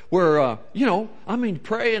where praying and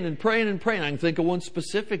praying and praying. I can think of one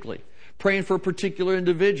specifically. Praying for a particular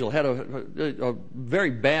individual. Had a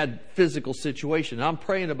very bad physical situation. I'm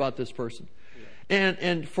praying about this person. Yeah.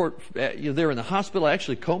 And they're in the hospital,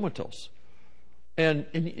 actually comatose. And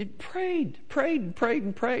it prayed.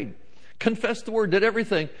 Confessed the word, did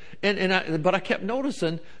everything. But I kept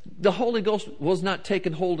noticing the Holy Ghost was not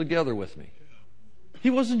taking hold together with me.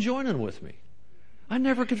 He wasn't joining with me. I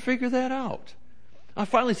never could figure that out. I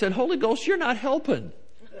finally said, Holy Ghost, you're not helping.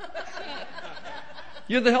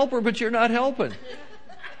 You're the helper, but you're not helping.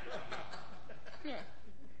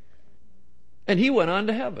 And he went on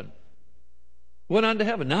to heaven.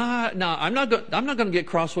 Now, I'm not going to get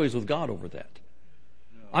crossways with God over that.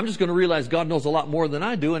 I'm just going to realize God knows a lot more than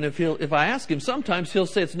I do, and if I ask Him, sometimes He'll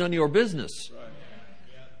say it's none of your business. Right.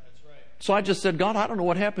 Yeah, that's right. So I just said, God, I don't know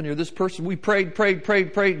what happened here. This person, we prayed,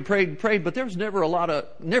 but there was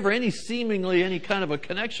never any seemingly any kind of a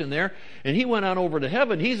connection there. And he went on over to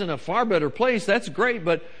heaven. He's in a far better place. That's great,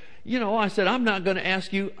 but I said, I'm not going to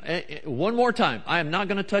ask you one more time. I am not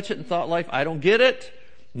going to touch it in thought life. I don't get it.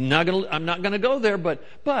 I'm not going to go there. But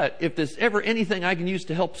if there's ever anything I can use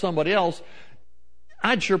to help somebody else,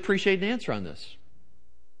 I'd sure appreciate an answer on this.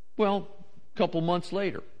 Well, a couple months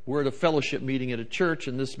later, we're at a fellowship meeting at a church,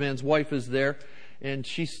 and this man's wife is there, and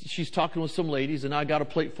she's talking with some ladies, and I got a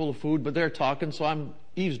plate full of food, but they're talking, so I'm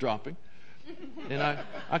eavesdropping. And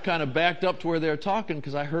I kind of backed up to where they're talking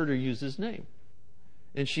because I heard her use his name.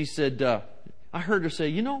 And she said, I heard her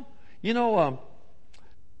say,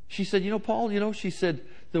 she said, Paul, she said,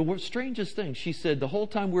 the strangest thing, she said, the whole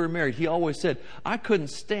time we were married, he always said, I couldn't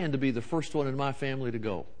stand to be the first one in my family to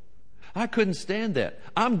go. I couldn't stand that.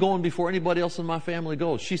 I'm going before anybody else in my family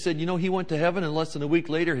goes. She said, he went to heaven, and less than a week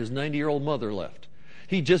later, his 90-year-old mother left.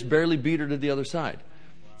 He just barely beat her to the other side.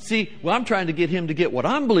 See, I'm trying to get him to get what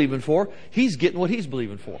I'm believing for. He's getting what he's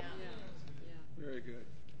believing for. Very good.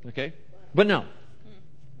 Okay? But now,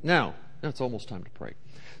 it's almost time to pray.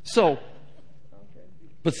 So,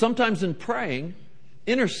 but sometimes in praying,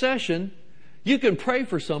 intercession, You can pray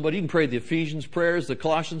for somebody. You can pray the Ephesians prayers, the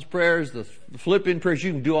Colossians prayers, the Philippian prayers.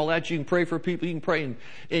 You can do all that. You can pray for people. You can pray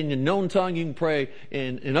in your known tongue. You can pray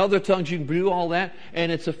in other tongues. You can do all that,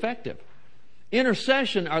 and it's effective.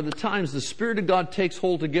 Intercession are the times the Spirit of God takes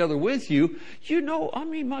hold together with you.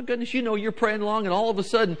 My goodness, you're praying along, and all of a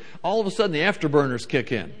sudden, the afterburners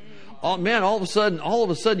kick in. All of a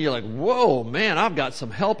sudden, you're like, whoa, man, I've got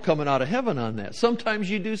some help coming out of heaven on that. Sometimes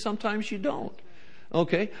you do, sometimes you don't.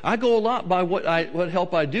 Okay? I go a lot by what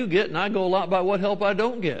help I do get, and I go a lot by what help I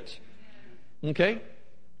don't get. Okay?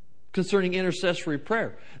 Concerning intercessory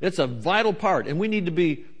prayer. It's a vital part, and we need to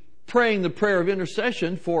be praying the prayer of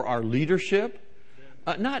intercession for our leadership.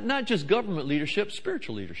 Not just government leadership,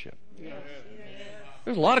 spiritual leadership.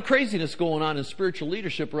 There's a lot of craziness going on in spiritual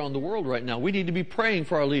leadership around the world right now. We need to be praying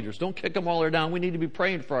for our leaders. Don't kick them all the way down. We need to be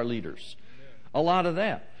praying for our leaders. A lot of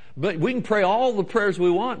that. But we can pray all the prayers we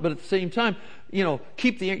want, but at the same time,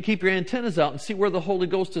 keep your antennas out and see where the Holy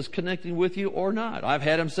Ghost is connecting with you or not. I've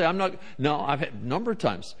had him say, I've had a number of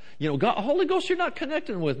times, God, Holy Ghost, you're not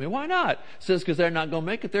connecting with me. Why not? Says, because they're not going to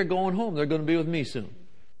make it. They're going home. They're going to be with me soon.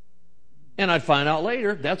 And I'd find out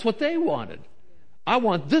later, that's what they wanted. I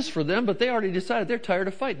want this for them, but they already decided they're tired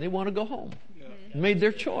of fighting. They want to go home. Made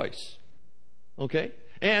their choice. Okay?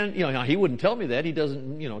 And, he wouldn't tell me that. He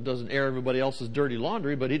doesn't air everybody else's dirty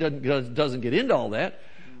laundry, but he doesn't get into all that.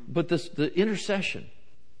 But the intercession,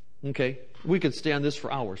 okay, we could stay on this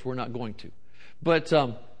for hours. We're not going to. But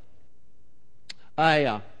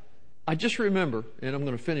I just remember, and I'm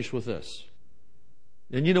going to finish with this.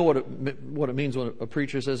 And you know what it means when a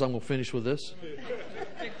preacher says, I'm going to finish with this?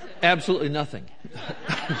 Absolutely nothing.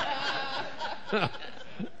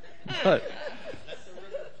 But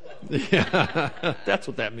yeah, that's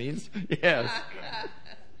what that means. Yes.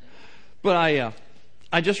 But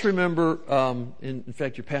I just remember, in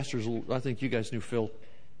fact, your pastors, I think you guys knew Phil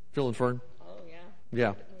and Fern. Oh, yeah.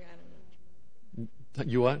 Yeah. We had him.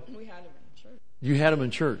 You what? We had him in church. You had him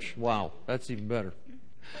in church. Wow. That's even better.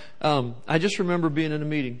 I just remember being in a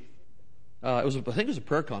meeting. I think it was a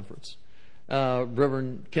prayer conference.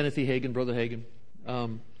 Reverend Kenneth E. Hagin, Brother Hagin,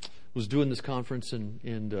 was doing this conference, and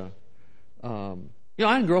I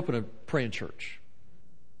didn't grow up in a praying church.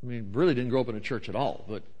 I mean, really didn't grow up in a church at all,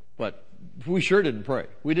 but we sure didn't pray.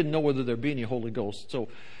 We didn't know whether there'd be any Holy Ghost. So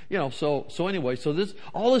anyway,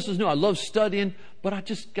 all this is new. I love studying, but I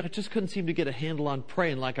just couldn't seem to get a handle on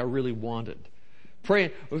praying like I really wanted.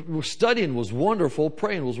 Studying was wonderful.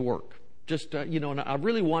 Praying was work. And I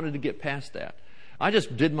really wanted to get past that. I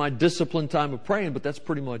just did my disciplined time of praying, but that's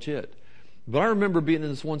pretty much it. But I remember being in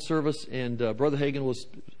this one service, and Brother Hagin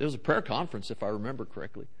it was a prayer conference, if I remember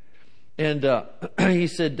correctly. And he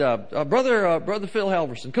said, Brother Phil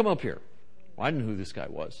Halverson, come up here. Well, I didn't know who this guy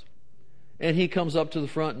was. And he comes up to the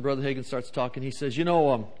front, and Brother Hagin starts talking. He says,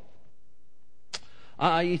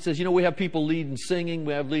 we have people leading singing.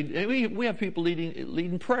 We have people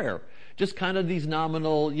leading prayer. Just kind of these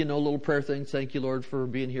nominal, little prayer things. Thank you, Lord, for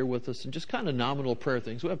being here with us. And just kind of nominal prayer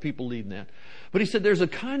things. We have people leading that. But he said there's a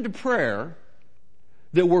kind of prayer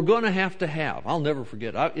that we're going to have. I'll never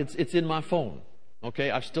forget. It's in my phone.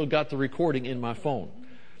 Okay? I've still got the recording in my phone.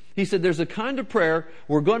 He said there's a kind of prayer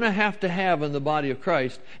we're going to have in the body of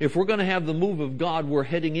Christ if we're going to have the move of God we're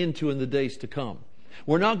heading into in the days to come.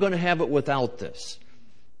 We're not going to have it without this.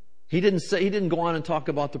 He didn't go on and talk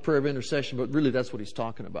about the prayer of intercession, but really that's what he's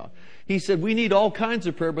talking about. He said we need all kinds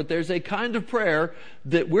of prayer, but there's a kind of prayer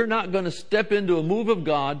that we're not going to step into a move of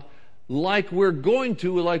God like we're going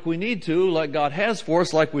to, like we need to, like God has for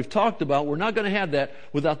us, like we've talked about. We're not going to have that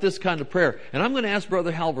without this kind of prayer. And I'm going to ask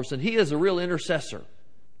Brother Halverson. He is a real intercessor.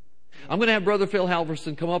 I'm going to have Brother Phil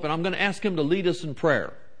Halverson come up, and I'm going to ask him to lead us in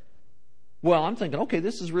prayer. Well, I'm thinking, okay,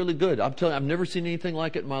 this is really good. I'm telling you, I've never seen anything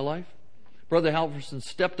like it in my life. Brother Halverson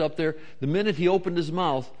stepped up there. The minute he opened his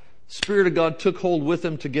mouth, the Spirit of God took hold with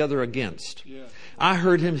him together against. Yeah. I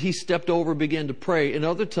heard him. He stepped over, began to pray in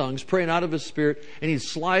other tongues, praying out of his spirit, and he'd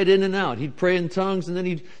slide in and out. He'd pray in tongues, and then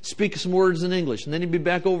he'd speak some words in English, and then he'd be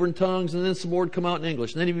back over in tongues, and then some more would come out in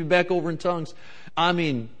English, and then he'd be back over in tongues. I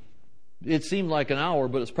mean, it seemed like an hour,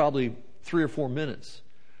 but it's probably 3 or 4 minutes.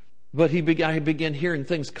 But I began hearing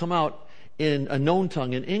things come out in a known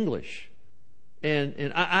tongue in English.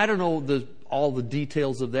 And I don't know all the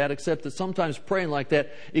details of that, except that sometimes praying like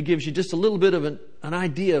that, it gives you just a little bit of an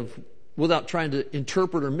idea of, without trying to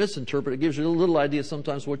interpret or misinterpret, it gives you a little idea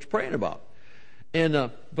sometimes what you're praying about. And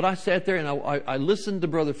but I sat there and I listened to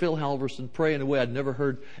Brother Phil Halverson pray in a way I'd never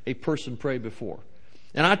heard a person pray before.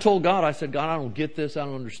 And I told God, I said, God, I don't get this, I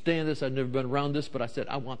don't understand this, I've never been around this, but I said,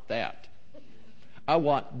 I want that. I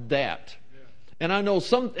want that. Yeah. And I know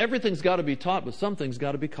everything's got to be taught, but some things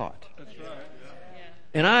got to be caught. That's right.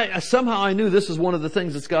 And I somehow I knew this is one of the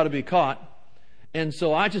things that's got to be caught. And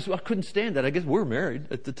so I couldn't stand that. I guess we were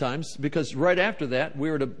married at the time, because right after that, we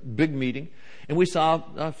were at a big meeting, and we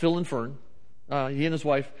saw Phil and Fern, he and his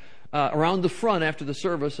wife, around the front after the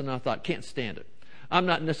service, and I thought, can't stand it. I'm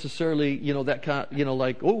not necessarily, that kind of,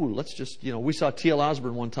 like, oh, let's just, we saw T.L.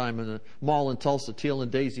 Osborne one time in a mall in Tulsa, T.L.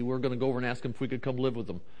 and Daisy. We were going to go over and ask them if we could come live with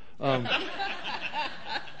them.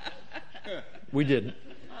 We didn't.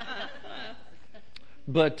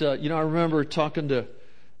 But, I remember talking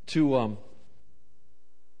to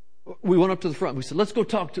we went up to the front. We said, let's go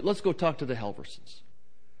talk to the Halversons.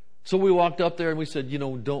 So we walked up there and we said,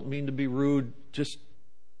 don't mean to be rude, just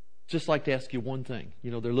like to ask you one thing.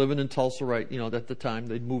 They're living in Tulsa, right? At the time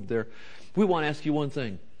they'd moved there. We want to ask you one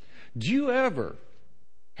thing. Do you ever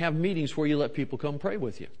have meetings where you let people come pray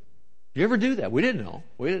with you? Do you ever do that? We didn't know.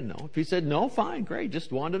 If he said no, fine, great.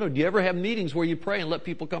 Just wanted to know. Do you ever have meetings where you pray and let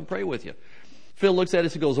people come pray with you? Phil looks at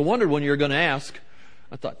us and goes, I wondered when you were going to ask.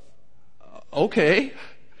 I thought, okay.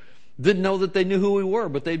 Didn't know that they knew who we were,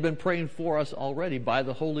 but they'd been praying for us already by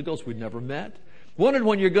the Holy Ghost. We'd never met. Wondered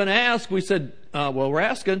when you're going to ask. We said, well, we're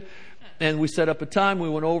asking. And we set up a time. We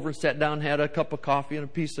went over and sat down, had a cup of coffee and a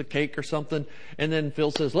piece of cake or something. And then Phil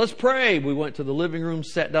says, let's pray. We went to the living room,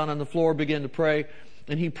 sat down on the floor, began to pray.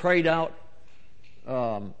 And he prayed out.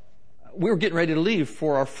 We were getting ready to leave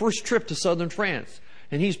for our first trip to southern France.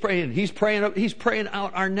 And he's praying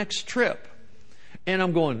out our next trip. And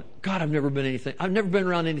I'm going, God, I've never been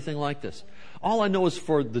around anything like this. All I know is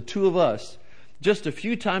for the two of us, just a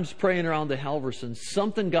few times praying around the Halversons,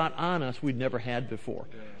 something got on us we'd never had before.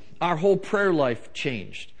 Our whole prayer life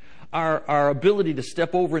changed. Our ability to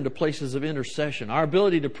step over into places of intercession, our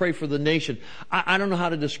ability to pray for the nation. I don't know how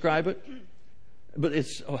to describe it, but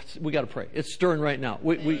we got to pray. It's stirring right now.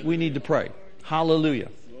 We need to pray. Hallelujah.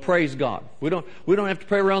 Praise God. We don't have to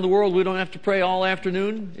pray around the world. We don't have to pray all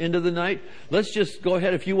afternoon into the night. Let's just go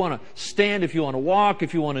ahead. If you want to stand, if you want to walk,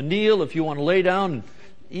 if you want to kneel, if you want to lay down and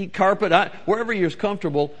eat carpet, wherever you're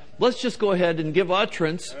comfortable, let's just go ahead and give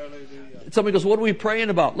utterance. Somebody goes, what are we praying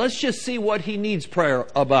about? Let's just see what he needs prayer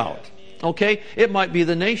about. Okay? It might be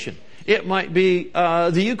the nation. It might be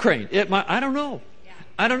the Ukraine. I don't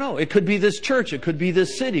know. It could be this church. It could be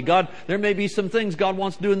this city. God, there may be some things God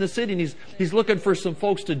wants to do in the city, and He's looking for some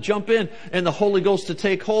folks to jump in and the Holy Ghost to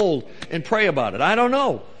take hold and pray about it. I don't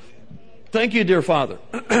know. Thank you, dear Father.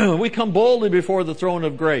 We come boldly before the throne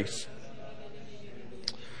of grace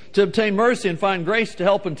to obtain mercy and find grace to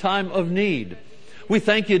help in time of need. We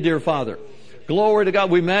thank you, dear Father. Glory to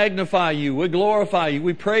God. We magnify you. We glorify you.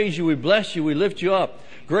 We praise you. We bless you. We lift you up.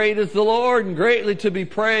 Great is the Lord and greatly to be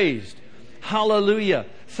praised. Hallelujah.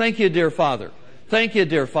 Thank you, dear Father. Thank you,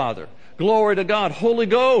 dear Father. Glory to God. Holy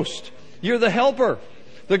Ghost, you're the helper.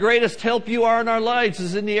 The greatest help you are in our lives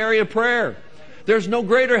is in the area of prayer. There's no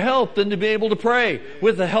greater help than to be able to pray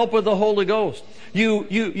with the help of the Holy Ghost.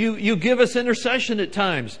 You give us intercession at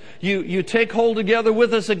times. You take hold together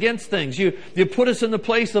with us against things. You put us in the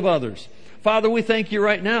place of others. Father, we thank you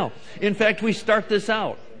right now. In fact, we start this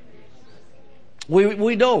out.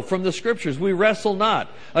 We know from the Scriptures, we wrestle not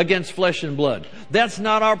against flesh and blood. That's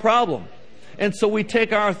not our problem. And so we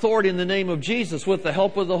take our authority in the name of Jesus with the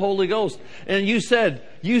help of the Holy Ghost. And you said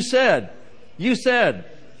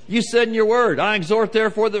in your word, I exhort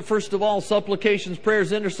therefore that first of all supplications,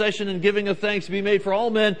 prayers, intercession, and giving of thanks be made for all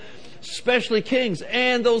men, especially kings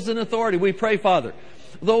and those in authority. We pray, Father,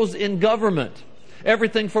 those in government.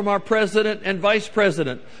 Everything from our president and vice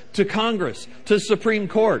president to Congress, to Supreme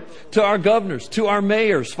Court, to our governors, to our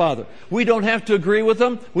mayors, Father. We don't have to agree with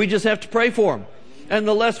them. We just have to pray for them. And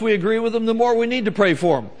the less we agree with them, the more we need to pray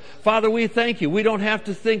for them. Father, we thank you. We don't have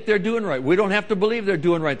to think they're doing right. We don't have to believe they're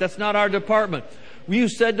doing right. That's not our department. You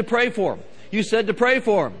said to pray for them. You said to pray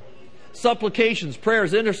for them. Supplications,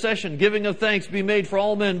 prayers, intercession, giving of thanks be made for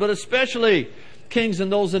all men, but especially kings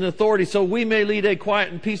and those in authority, so we may lead a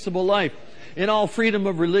quiet and peaceable life in all freedom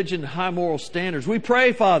of religion and high moral standards. We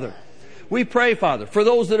pray, Father. We pray, Father, for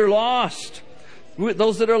those that are lost.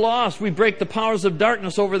 Those that are lost, we break the powers of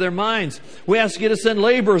darkness over their minds. We ask you to send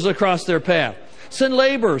laborers across their path. Send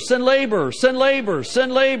laborers, send laborers, send laborers,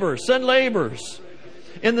 send laborers, send laborers.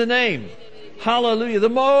 In the name. Hallelujah. The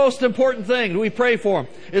most important thing we pray for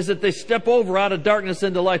them is that they step over out of darkness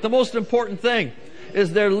into light. The most important thing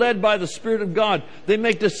is they're led by the Spirit of God. They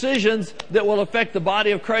make decisions that will affect the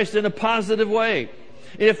body of Christ in a positive way.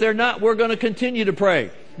 If they're not, we're going to continue to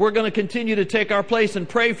pray. We're going to continue to take our place and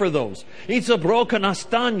pray for those. It's a broken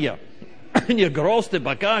astanya.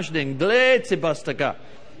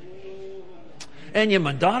 En je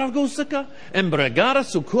mandara gusaka, en bregara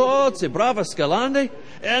sukot, se brava scalande,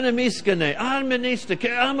 enemiskane, alministike,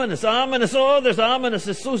 ominous, oh, there's ominous,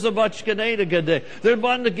 es susabachkane gade. There's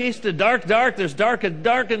bandagista, dark, there's dark and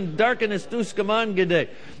es tuskaman gade.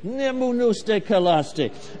 Nemunuste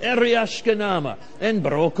kalaste, eriashkanama, en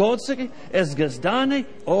brokotsiki, es gazdane,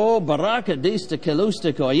 oh, baraka dista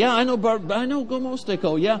kelustiko. Yeah, I know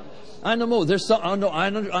gomostiko, yeah. I know more. There's some, I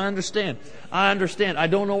understand. I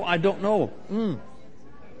don't know. I don't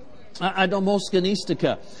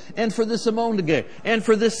moscanistica. And for this amondige, and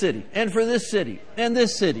for this city, and for this city, and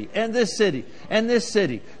this city, and this city, and this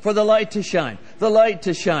city, for the light to shine, the light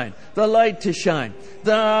to shine, the light to shine,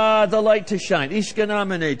 the light to shine.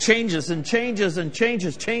 Ishkanamene, changes and changes and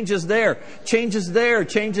changes, changes there, changes there,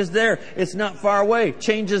 changes there. It's not far away.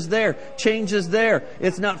 Changes there, changes there.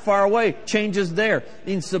 It's not far away. Changes there.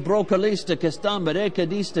 In sabrokalistike,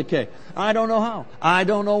 stamberekadistike. I don't know how. I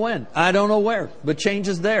don't know when. I don't know where. But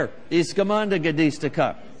changes there. Iskamanda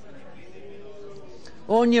gadistika.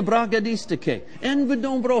 Onye bragadistike. En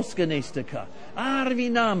vedombroskanistika.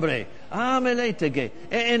 Arvinambre. Ameletege.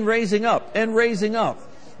 And raising up. And raising up.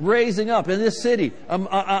 Raising up in this city. An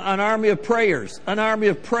army of prayers. An army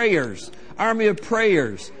of prayers. Army of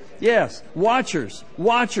prayers. Yes. Watchers.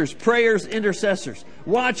 Watchers. Prayers. Intercessors.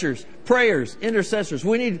 Watchers. Prayers. Intercessors.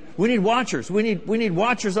 We need watchers. We need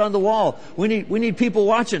watchers on the wall. We need people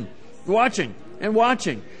watching.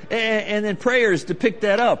 And then prayers to pick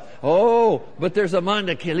that up. Oh, but there's a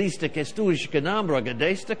manda kelista kestuishka nambra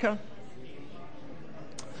gadestika.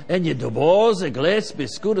 En je doboz egles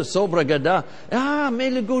beskuda sobra gada.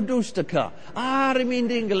 Mele godustaka.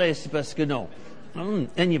 Remind ingles beskeno.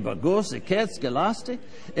 En je bagos ekets gelaste.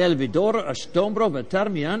 El vidora astombro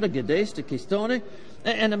vetarmianda gadesta kistone.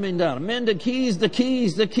 En amendar. Men the keys to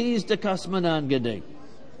kasmanan gade.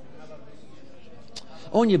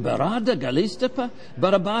 Onye barada galistapa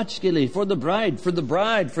barabachkili for the bride,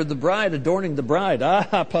 adorning the bride.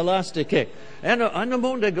 Palastike. And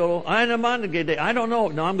anamondego, anamandagede. I don't know.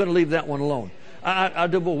 No, I'm going to leave that one alone.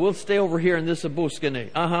 We'll stay over here in this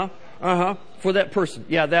abuskane. For that person.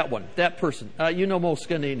 Yeah, that one. That person. You know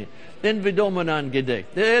moskanini. Then vidomanan gede.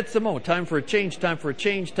 It's the moment. Time for a change. And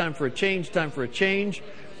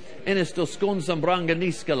it's still skon zambranga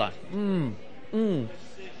niskala.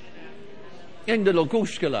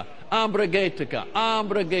 Endelokushkala, ambregetica,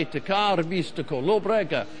 arbistico,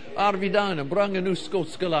 lobrega, arvidana, branganusko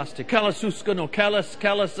scalasti, calasuskano,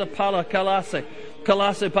 calasapala, calase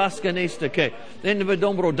pascanestake,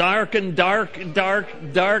 envidombro,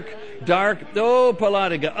 dark, oh,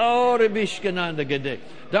 paladiga, oh, rebishkananda gede,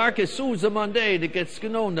 dark is Suzamande, the gets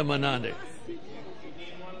scanonda manande.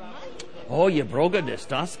 Oh, je broga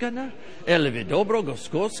destaskana, elvidobro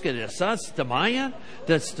goskoske desas tamayan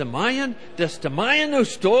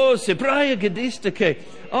usto sebraya gedistake.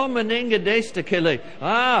 Oh, menenga destakele.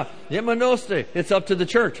 Yemanoste. It's up to the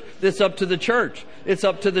church. It's up to the church. It's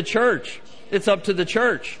up to the church. It's up to the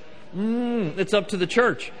church. It's up to the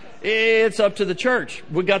church. It's up to the church.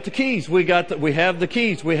 We got the keys. We have the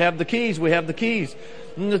keys. We have the keys.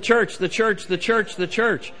 The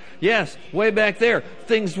church. Yes, way back there,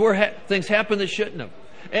 things happened that shouldn't have.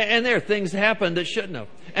 And there, things happened that shouldn't have.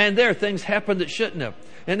 And there, things happened that shouldn't have.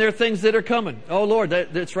 And there are things that are coming. Oh, Lord,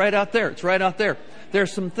 that's right out there. It's right out there.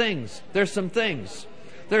 There's some things that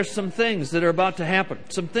are about to happen.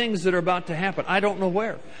 Some things that are about to happen. I don't know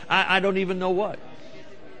where. I don't even know what.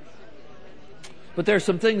 But there's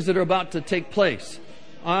some things that are about to take place.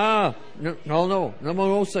 No.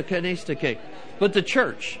 But the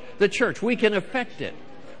church, we can affect it.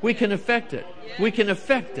 We can affect it.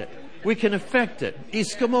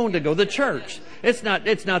 Iskamondago, the church. It's not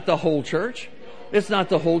the whole church. It's not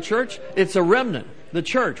the whole church. It's a remnant. The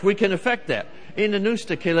church. We can affect that. In the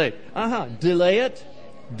nustakele.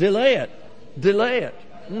 Delay it.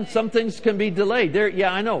 Some things can be delayed.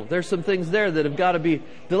 I know. There's some things there that have got to be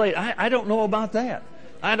delayed. I don't know about that.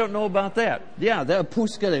 Yeah, that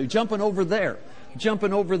puskele, jumping over there.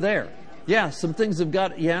 Yeah, some things have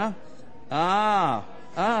got, yeah. I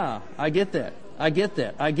get that.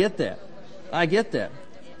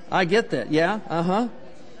 Yeah,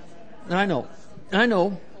 I know.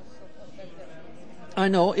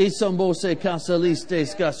 Isombo se casaliste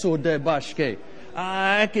scaso de bashke.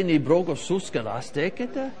 Can i brogo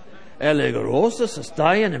suskalastekete? Elegrosa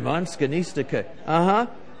sastayan emanskanistique.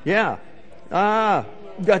 Yeah.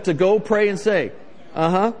 Got to go pray and say.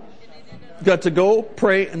 Got to go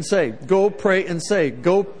pray and say.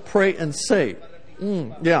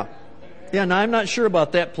 Yeah. Now I'm not sure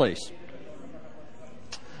about that place.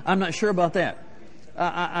 I'm not sure about that.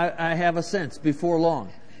 I have a sense before long.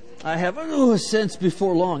 I have a sense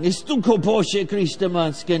before long. Istuko poshe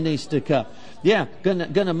kristamanskanistika. Yeah,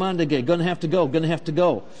 gonna mandage. Gonna have to go. I'm gonna have to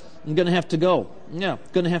go. Yeah,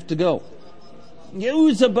 gonna have to go.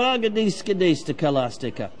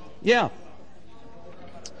 Uzabagadiskedestikalastika. Yeah.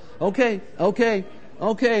 Okay.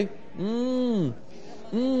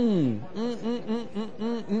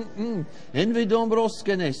 Envy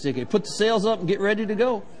dombroskenestika. Put the sails up and get ready to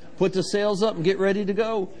go. And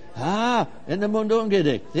the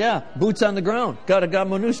mondongede. Yeah, boots on the ground. Gotta have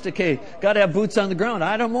boots on the ground.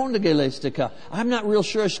 I don't mondegelestika. I'm not real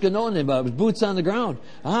sure shkanone, but it was boots on the ground.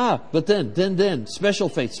 But then, special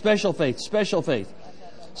faith.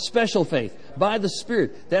 By the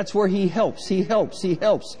Spirit. That's where He helps.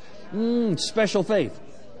 Special faith.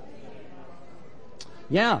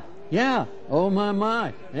 Yeah. Oh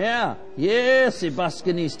my. Yeah. Yes,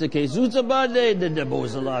 Ibaskanistike. Zuzabade de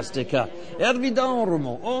Bozalastika.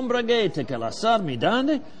 Ervidonrumo. Ombragetika. La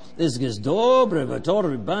Sarmidane. Isges dobre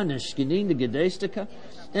vatori banishkininde gedestika.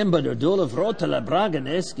 Embadodula vrota la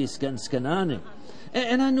braganeski skanskanane.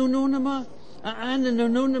 And I know nunama.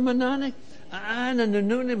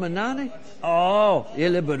 Oh,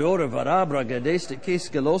 ilibadora varabra gedestik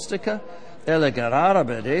kiskelostika. Elegarara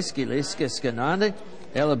bedeski leskeskanane.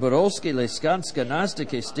 Eleberoski leskanska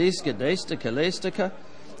nastika stiska destika lestika.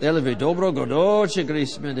 Elevidobro godoche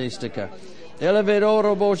grismedestika.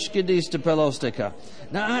 Elevidoro bochki dista pelostika.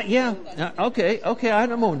 Now, okay, I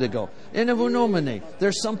don't want to go.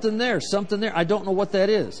 There's something there. I don't know what that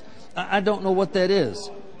is. I don't know what that is.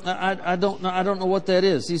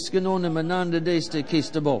 Iskanone mananda desta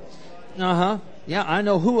kistabo. Yeah, I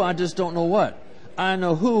know who, I just don't know what.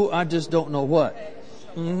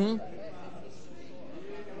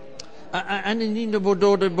 Aninindo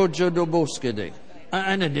bodode bojodo boskede.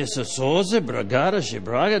 Ana dessa soze bragara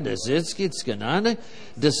shibraga desetskit skanane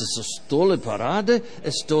dessa stole parade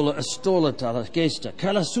stola talakesta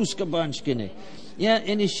kalasuska banskine. Yeah,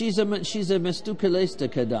 and she's a mestukalesta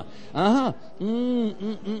kada.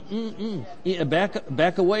 Yeah,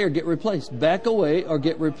 back away or get replaced.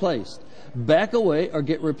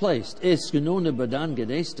 Eskunone badan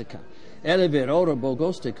gedestika. Eleverora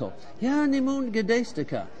bogostiko. Yeah, nimun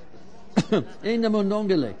gedestika. In the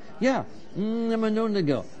monongale. Yeah.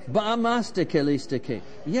 Namanonigo. Ba'amastikalistike.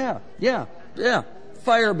 Yeah.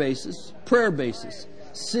 Fire bases, prayer bases,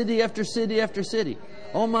 city after city.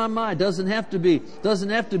 Oh my, doesn't have to be a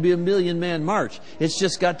 1,000,000-man march. It's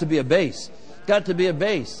just got to be a base.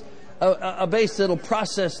 A base that'll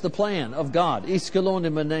process the plan of God.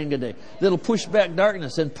 Iskalone manengade. That'll push back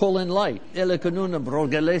darkness and pull in light. Elekanuna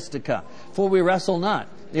brogalestika. For we wrestle not.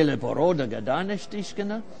 Eleboroda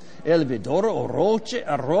gadanestishkana. Elvidoro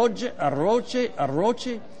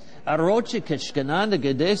arroche keshkananda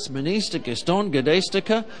gedes ministika stone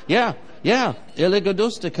gedestika. Yeah.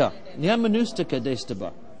 Elegadustika. Yamanustika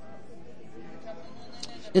destaba.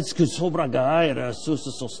 It's kusobra gaira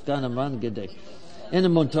susosostana mangede. In the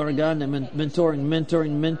Montorgan,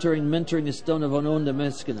 mentoring is stone of onon the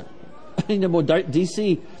Meskina. In the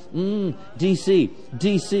DC.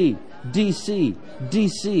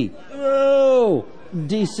 Oh,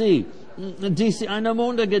 DC. Eine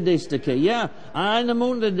Monde gedestike. Yeah, eine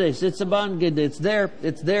Monde des. It's a bangede. It's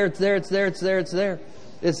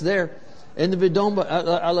there. In the Vidomba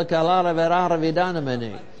alla calara verara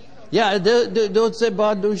vidanamene. Yeah, don't say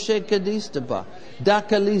badu shekadistaba.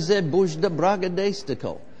 Dakalize bush de braga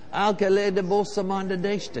destico. Alcale de bosamanda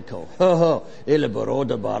destico.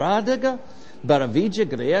 Iliboroda baradaga. Baravija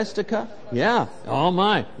Griestica. Yeah. Oh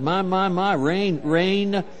my.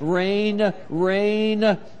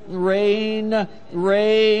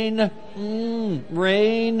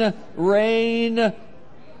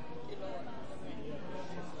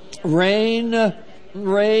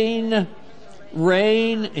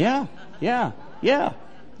 Rain. Yeah.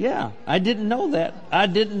 I didn't know that.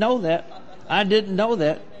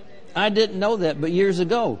 But years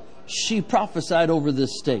ago, she prophesied over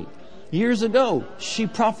this state.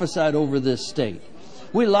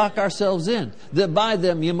 We lock ourselves in, that by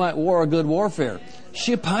them you might war a good warfare.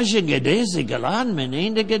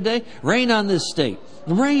 Rain on this state.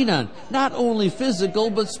 Rain on. Not only physical,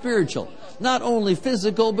 but spiritual.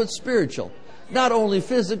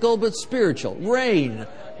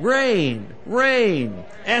 Rain.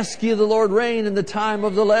 Ask ye the Lord rain in the time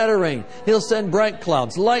of the latter rain. He'll send bright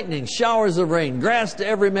clouds, lightning, showers of rain, grass to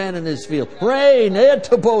every man in his field. Rain on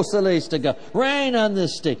this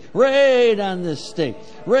state.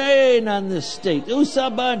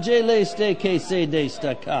 Usabaje leste que se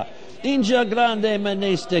destaca. Inja grande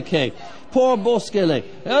menesteke. Poor boskele.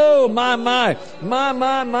 Oh, my.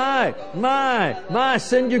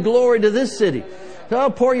 Send your glory to this city. Oh,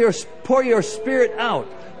 pour your Spirit out.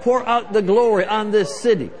 Pour out the glory on this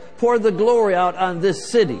city. Pour the glory out on this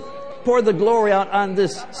city. Pour the glory out on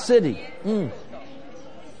this city.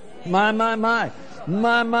 My.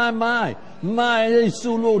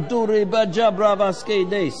 Sulo dure bajabravaske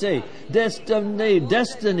de say. Destiny.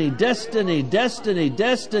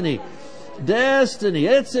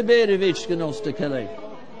 Etseberevich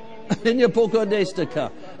Inyapoko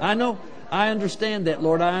destaka. I know. I understand that,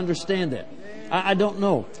 Lord. I understand that. I don't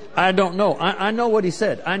know. I know what He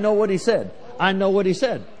said. I know what He said.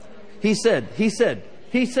 He said.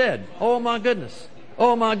 Oh my goodness.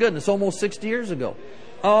 Almost 60 years ago.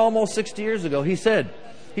 He said.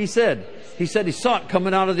 He saw it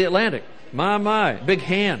coming out of the Atlantic. My. Big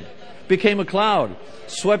hand. Became a cloud.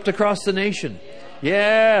 Swept across the nation.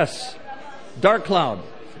 Yes. Dark cloud.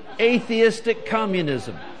 Atheistic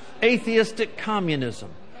communism.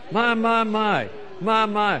 My.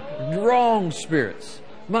 Wrong spirits.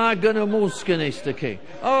 My goodness.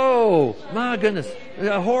 Oh, my goodness.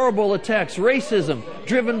 Horrible attacks. Racism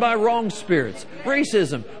driven by wrong spirits.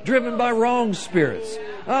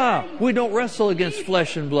 We don't wrestle against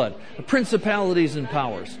flesh and blood. Principalities and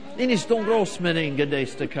powers. Yeah,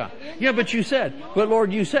 but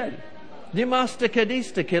Lord, you said. You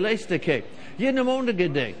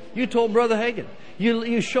told Brother Hagin.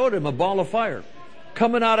 You showed him a ball of fire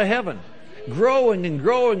coming out of heaven, growing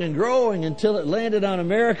until it landed on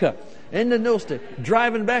America. And the Gnostic,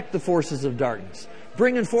 driving back the forces of darkness,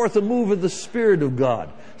 bringing forth a move of the Spirit of God.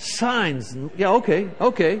 Signs. Yeah, okay.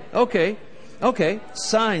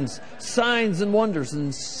 Signs and wonders.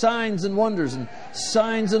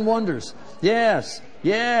 Yes.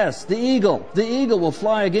 The eagle will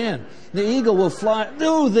fly again. The eagle will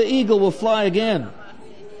fly again.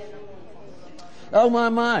 Oh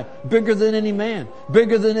my. Bigger than any man.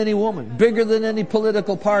 Bigger than any woman. Bigger than any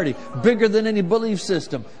political party. Bigger than any belief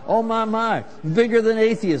system. Oh my. Bigger than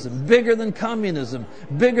atheism. Bigger than communism.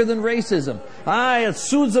 Bigger than racism.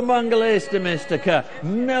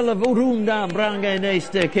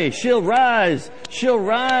 She'll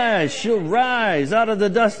rise out of the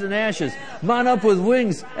dust and ashes. Mount up with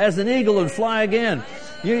wings as an eagle and fly again.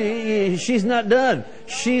 She's not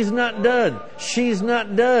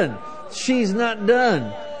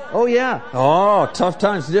done. Oh yeah. Oh, tough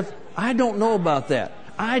times. I don't know about that,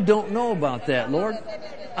 Lord.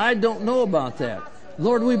 I don't know about that.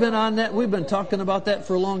 Lord, we've been on that. We've been talking about that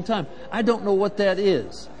for a long time. I don't know what that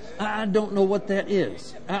is. I don't know what that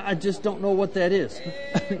is. I just don't know what that is.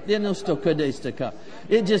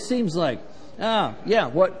 It just seems like,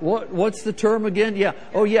 what's the term again? Yeah.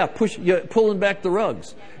 Oh yeah, you're pulling back the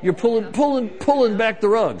rugs. You're pulling back the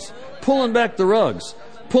rugs. Pulling back the rugs.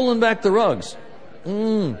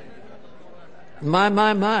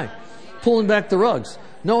 My. Pulling back the rugs.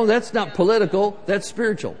 No, that's not political. That's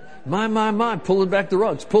spiritual. My. Pulling back the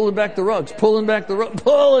rugs. Pulling back the rugs.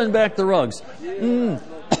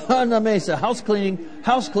 On the mesa. House cleaning.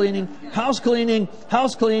 House cleaning. House cleaning.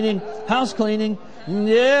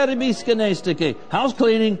 Yes,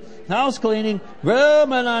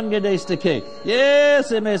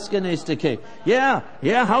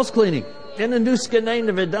 yeah, house cleaning. Bring in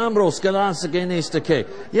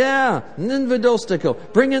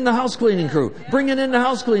the house cleaning crew. Bringing the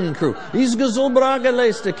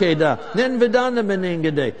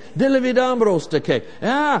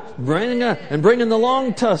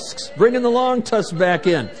long tusks. Bringing the long tusks back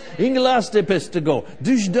in. Brigado.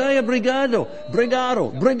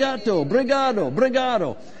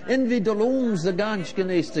 Envidolums the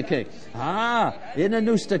ganchkanestake. In a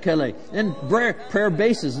nustakele. And prayer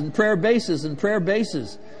bases. Prayer bases.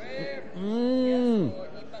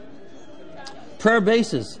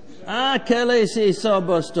 Kele se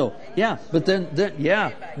sabusto. Yeah, but then,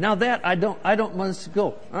 now that I don't want us to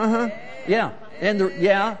go. Yeah. And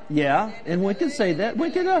and we can say that.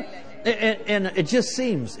 We can, and it just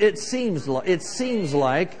seems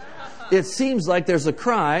like there's a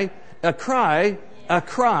cry.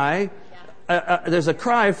 There's a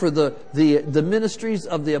cry for the ministries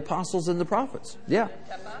of the apostles and the prophets. Yeah.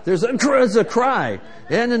 There's a cry.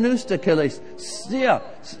 Yeah.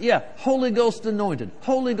 Holy Ghost anointed.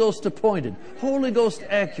 Holy Ghost appointed. Holy Ghost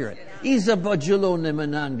accurate. Yeah.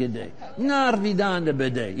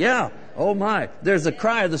 Oh my. There's a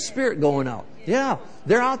cry of the Spirit going out. Yeah.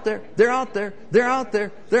 They're out there.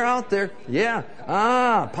 Yeah.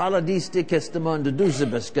 Paladiste kestamanda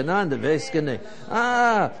duzibes gananda veskane.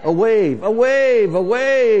 A wave. Wave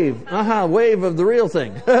of the real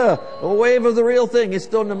thing. A wave of the real thing. It's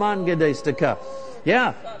still namangedestaka.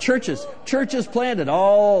 Yeah. Churches planted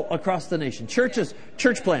all across the nation. Church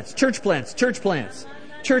plants.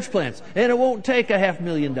 Church plants. And it won't take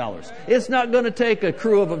 $500,000. It's not going to take a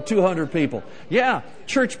crew of 200 people. Yeah,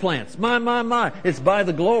 church plants. My. It's by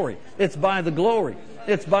the glory. It's by the glory.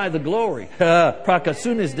 It's by the glory.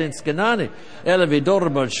 Prakasunis den skanane. Elevi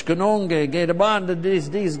dorbash kanonge gedabanda dis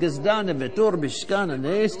gazdane vetorbishkana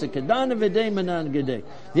neste kadana vedemanan gede.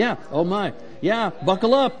 Yeah, oh my. Yeah,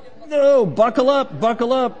 buckle up. No, buckle up.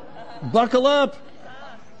 Buckle up. Buckle up.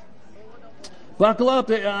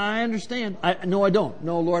 I understand. No, I don't.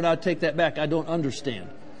 No, Lord, I take that back. I don't understand.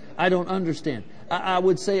 I don't understand. I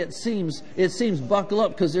would say it seems buckle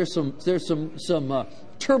up because there's some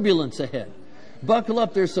turbulence ahead. Buckle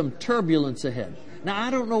up, there's some turbulence ahead. Now, I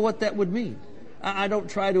don't know what that would mean. I don't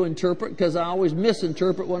try to interpret because I always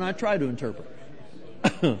misinterpret when I try to interpret.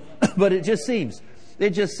 But it just seems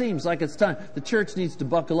like it's time. The church needs to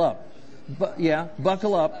buckle up.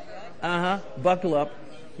 Buckle up. Buckle up.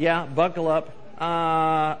 Yeah, buckle up.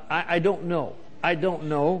 I don't know. I don't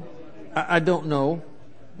know. I don't know.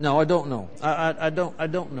 No, I don't know. I don't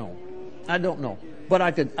know. I don't know. But I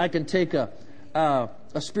can take a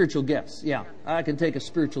spiritual guess. Yeah, I can take a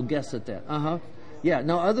spiritual guess at that. Yeah.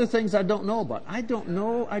 Now, other things I don't know about. I don't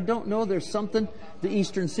know. There's something. The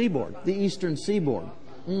Eastern Seaboard. The Eastern Seaboard.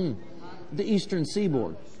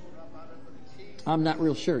 I'm not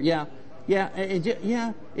real sure. Yeah.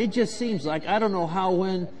 It just seems like, I don't know how,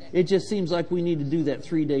 when, it just seems like we need to do that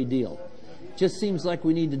 3-day deal. Just seems like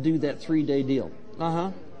we need to do that 3-day deal.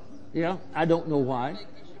 Yeah, I don't know why.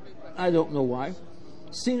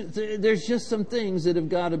 There's just some things that have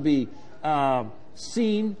got to be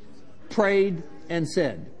seen, prayed, and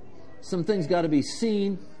said. Some things got to be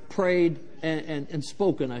seen, prayed, and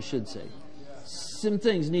spoken, I should say. Some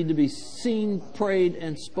things need to be seen, prayed,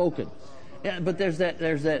 and spoken. Yeah, but there's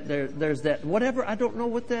that. Whatever. I don't know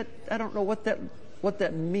what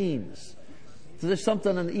that means. So there's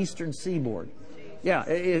something on the Eastern Seaboard. Yeah,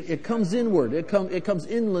 it comes inward. It comes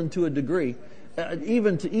inland to a degree,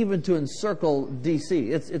 even to encircle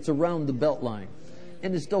D.C. It's around the belt line,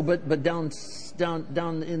 and it's still but down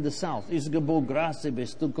in the south.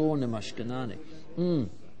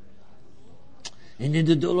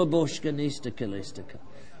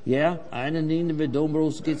 Yeah,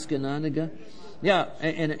 yeah,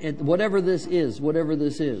 and whatever this is.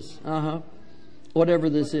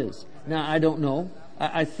 Now, I don't know.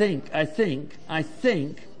 I think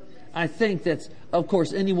that's, of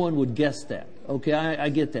course, anyone would guess that. Okay, I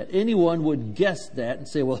get that. Anyone would guess that and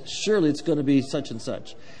say, well, surely it's going to be such and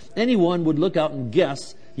such. Anyone would look out and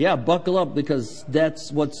guess, yeah, buckle up because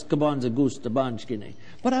that's what's Kabanza Gusta Banchkine.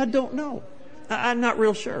 But I don't know. I'm not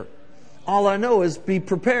real sure. All I know is be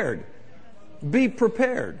prepared. Be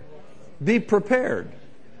prepared. Be prepared.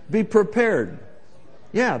 Be prepared.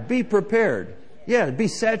 Yeah, be prepared. Yeah, be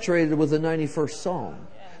saturated with the 91st Psalm.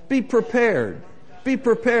 Be prepared. Be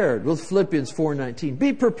prepared with Philippians 4:19.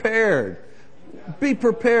 Be prepared. Be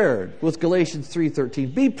prepared with Galatians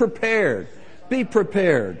 3:13. Be prepared. Be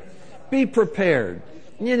prepared. Be prepared.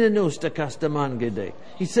 He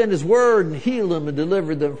sent His word and healed them and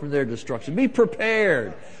delivered them from their destruction. Be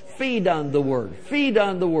prepared. Feed on the word. Feed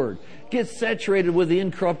on the word. Get saturated with the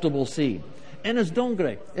incorruptible seed. And it's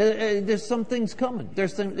dongre. There's some things coming.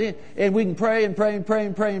 And we can pray and pray and pray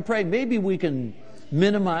and pray and pray. Maybe we can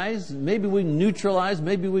minimize. Maybe we can neutralize.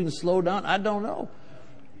 Maybe we can slow down. I don't know.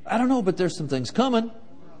 But there's some things coming.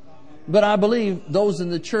 But I believe those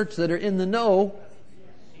in the church that are in the know,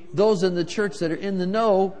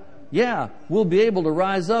 yeah, will be able to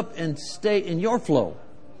rise up and stay in your flow.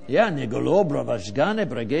 Yeah, and it's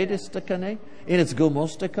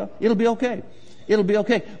gomostika. It'll be okay. It'll be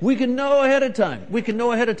okay. We can know ahead of time.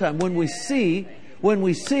 When we see,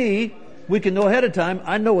 we can know ahead of time.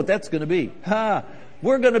 I know what that's going to be.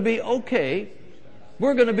 We're going to be okay.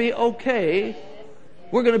 We're going to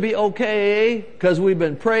be okay because we've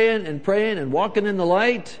been praying and walking in the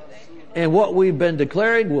light, and what we've been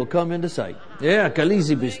declaring will come into sight. Yeah,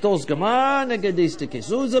 kalizi bistoska managedistike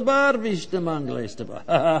suzabar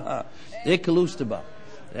vishtamanglestaba. Ekalustaba.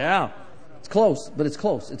 Yeah. It's close, but it's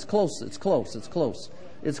close. It's close.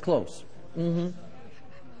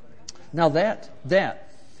 Now that,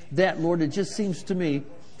 Lord, it just seems to me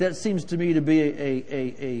to be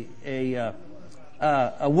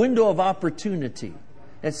a window of opportunity.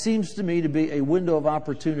 It seems to me to be a window of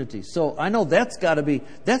opportunity. So I know that's got to be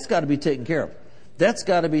taken care of. That's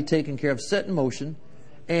got to be taken care of, set in motion,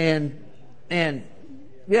 and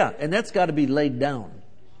that's got to be laid down.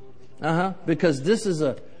 Because this is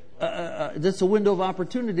a window of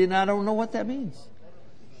opportunity, and I don't know what that means.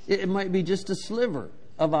 It might be just a sliver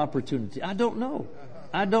of opportunity. I don't know.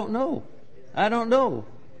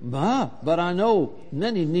 But I know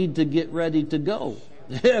many need to get ready to go.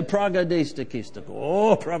 Pragadestakistaka.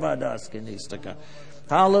 Oh, pravadaskinistika.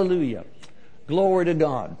 Hallelujah. Glory to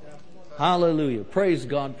God. Hallelujah. Praise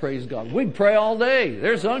God, praise God. We can pray all day.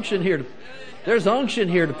 There's unction here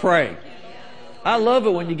to pray. I love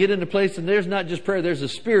it when you get into a place and there's not just prayer, there's a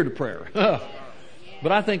spirit of prayer.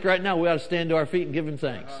 But I think right now we ought to stand to our feet and give Him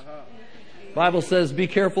thanks. Bible says, be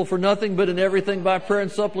careful for nothing, but in everything by prayer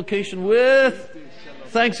and supplication with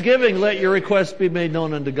thanksgiving, let your requests be made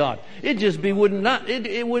known unto God.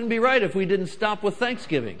 It wouldn't be right if we didn't stop with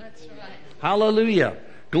thanksgiving. Hallelujah.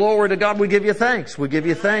 Glory to God. We give you thanks. We give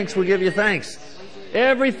you thanks. We give you thanks.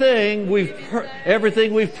 Everything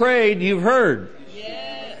we've prayed, you've heard.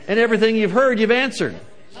 And everything you've heard, you've answered.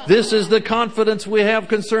 This is the confidence we have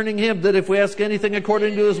concerning Him, that if we ask anything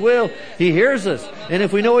according to His will, He hears us. And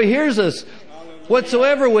if we know He hears us,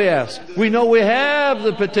 whatsoever we ask, we know we have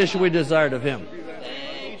the petition we desired of Him.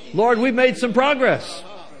 Lord, we've made some progress.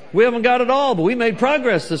 We haven't got it all, but we made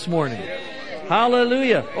progress this morning.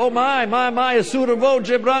 Hallelujah. Oh my. Asuravo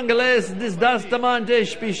jebrangales disdastamante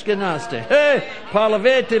spishkenaste. Hey,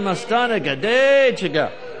 palavete mastana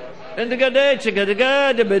gadechiga. And the gadechiga, the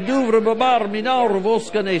gade beduvra babar minor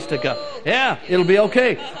voskanestaka. Yeah, it'll be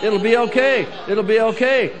okay. It'll be okay. It'll be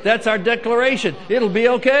okay. That's our declaration. It'll be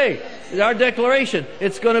okay. Our declaration.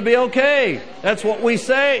 It's going to be okay. That's what we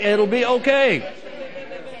say. It'll be okay.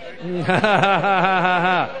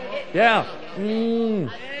 Yeah.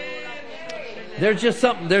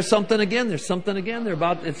 There's something again there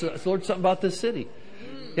about, Lord, something about this city.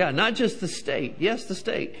 Yeah, not just the state. Yes, the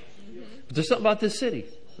state. But there's something about this city.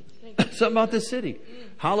 Something about this city.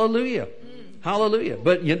 Hallelujah. Hallelujah.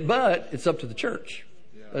 But it's up to the church.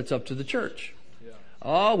 It's up to the church.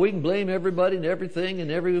 Oh, we can blame everybody and everything and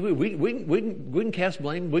we can cast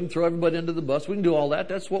blame. We can throw everybody under the bus. We can do all that.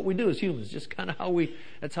 That's what we do as humans. Just kind of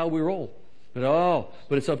that's how we roll. But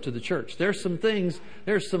it's up to the church. There's some things,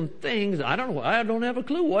 I don't know, I don't have a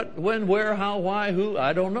clue what, when, where, how, why, who,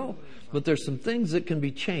 I don't know. But there's some things that can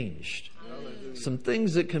be changed. Some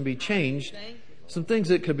things that can be changed. Some things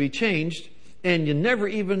that could be changed, and you never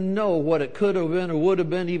even know what it could have been or would have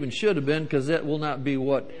been, even should have been, because that will not be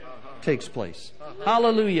what takes place.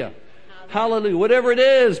 Hallelujah. Hallelujah. Whatever it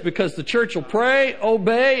is, because the church will pray,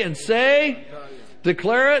 obey, and say,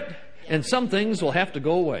 declare it, and some things will have to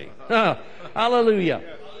go away. Hallelujah.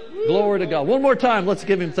 Glory to God. One more time, let's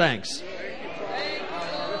give Him thanks.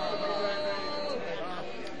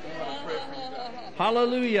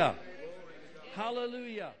 Hallelujah.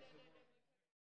 Hallelujah.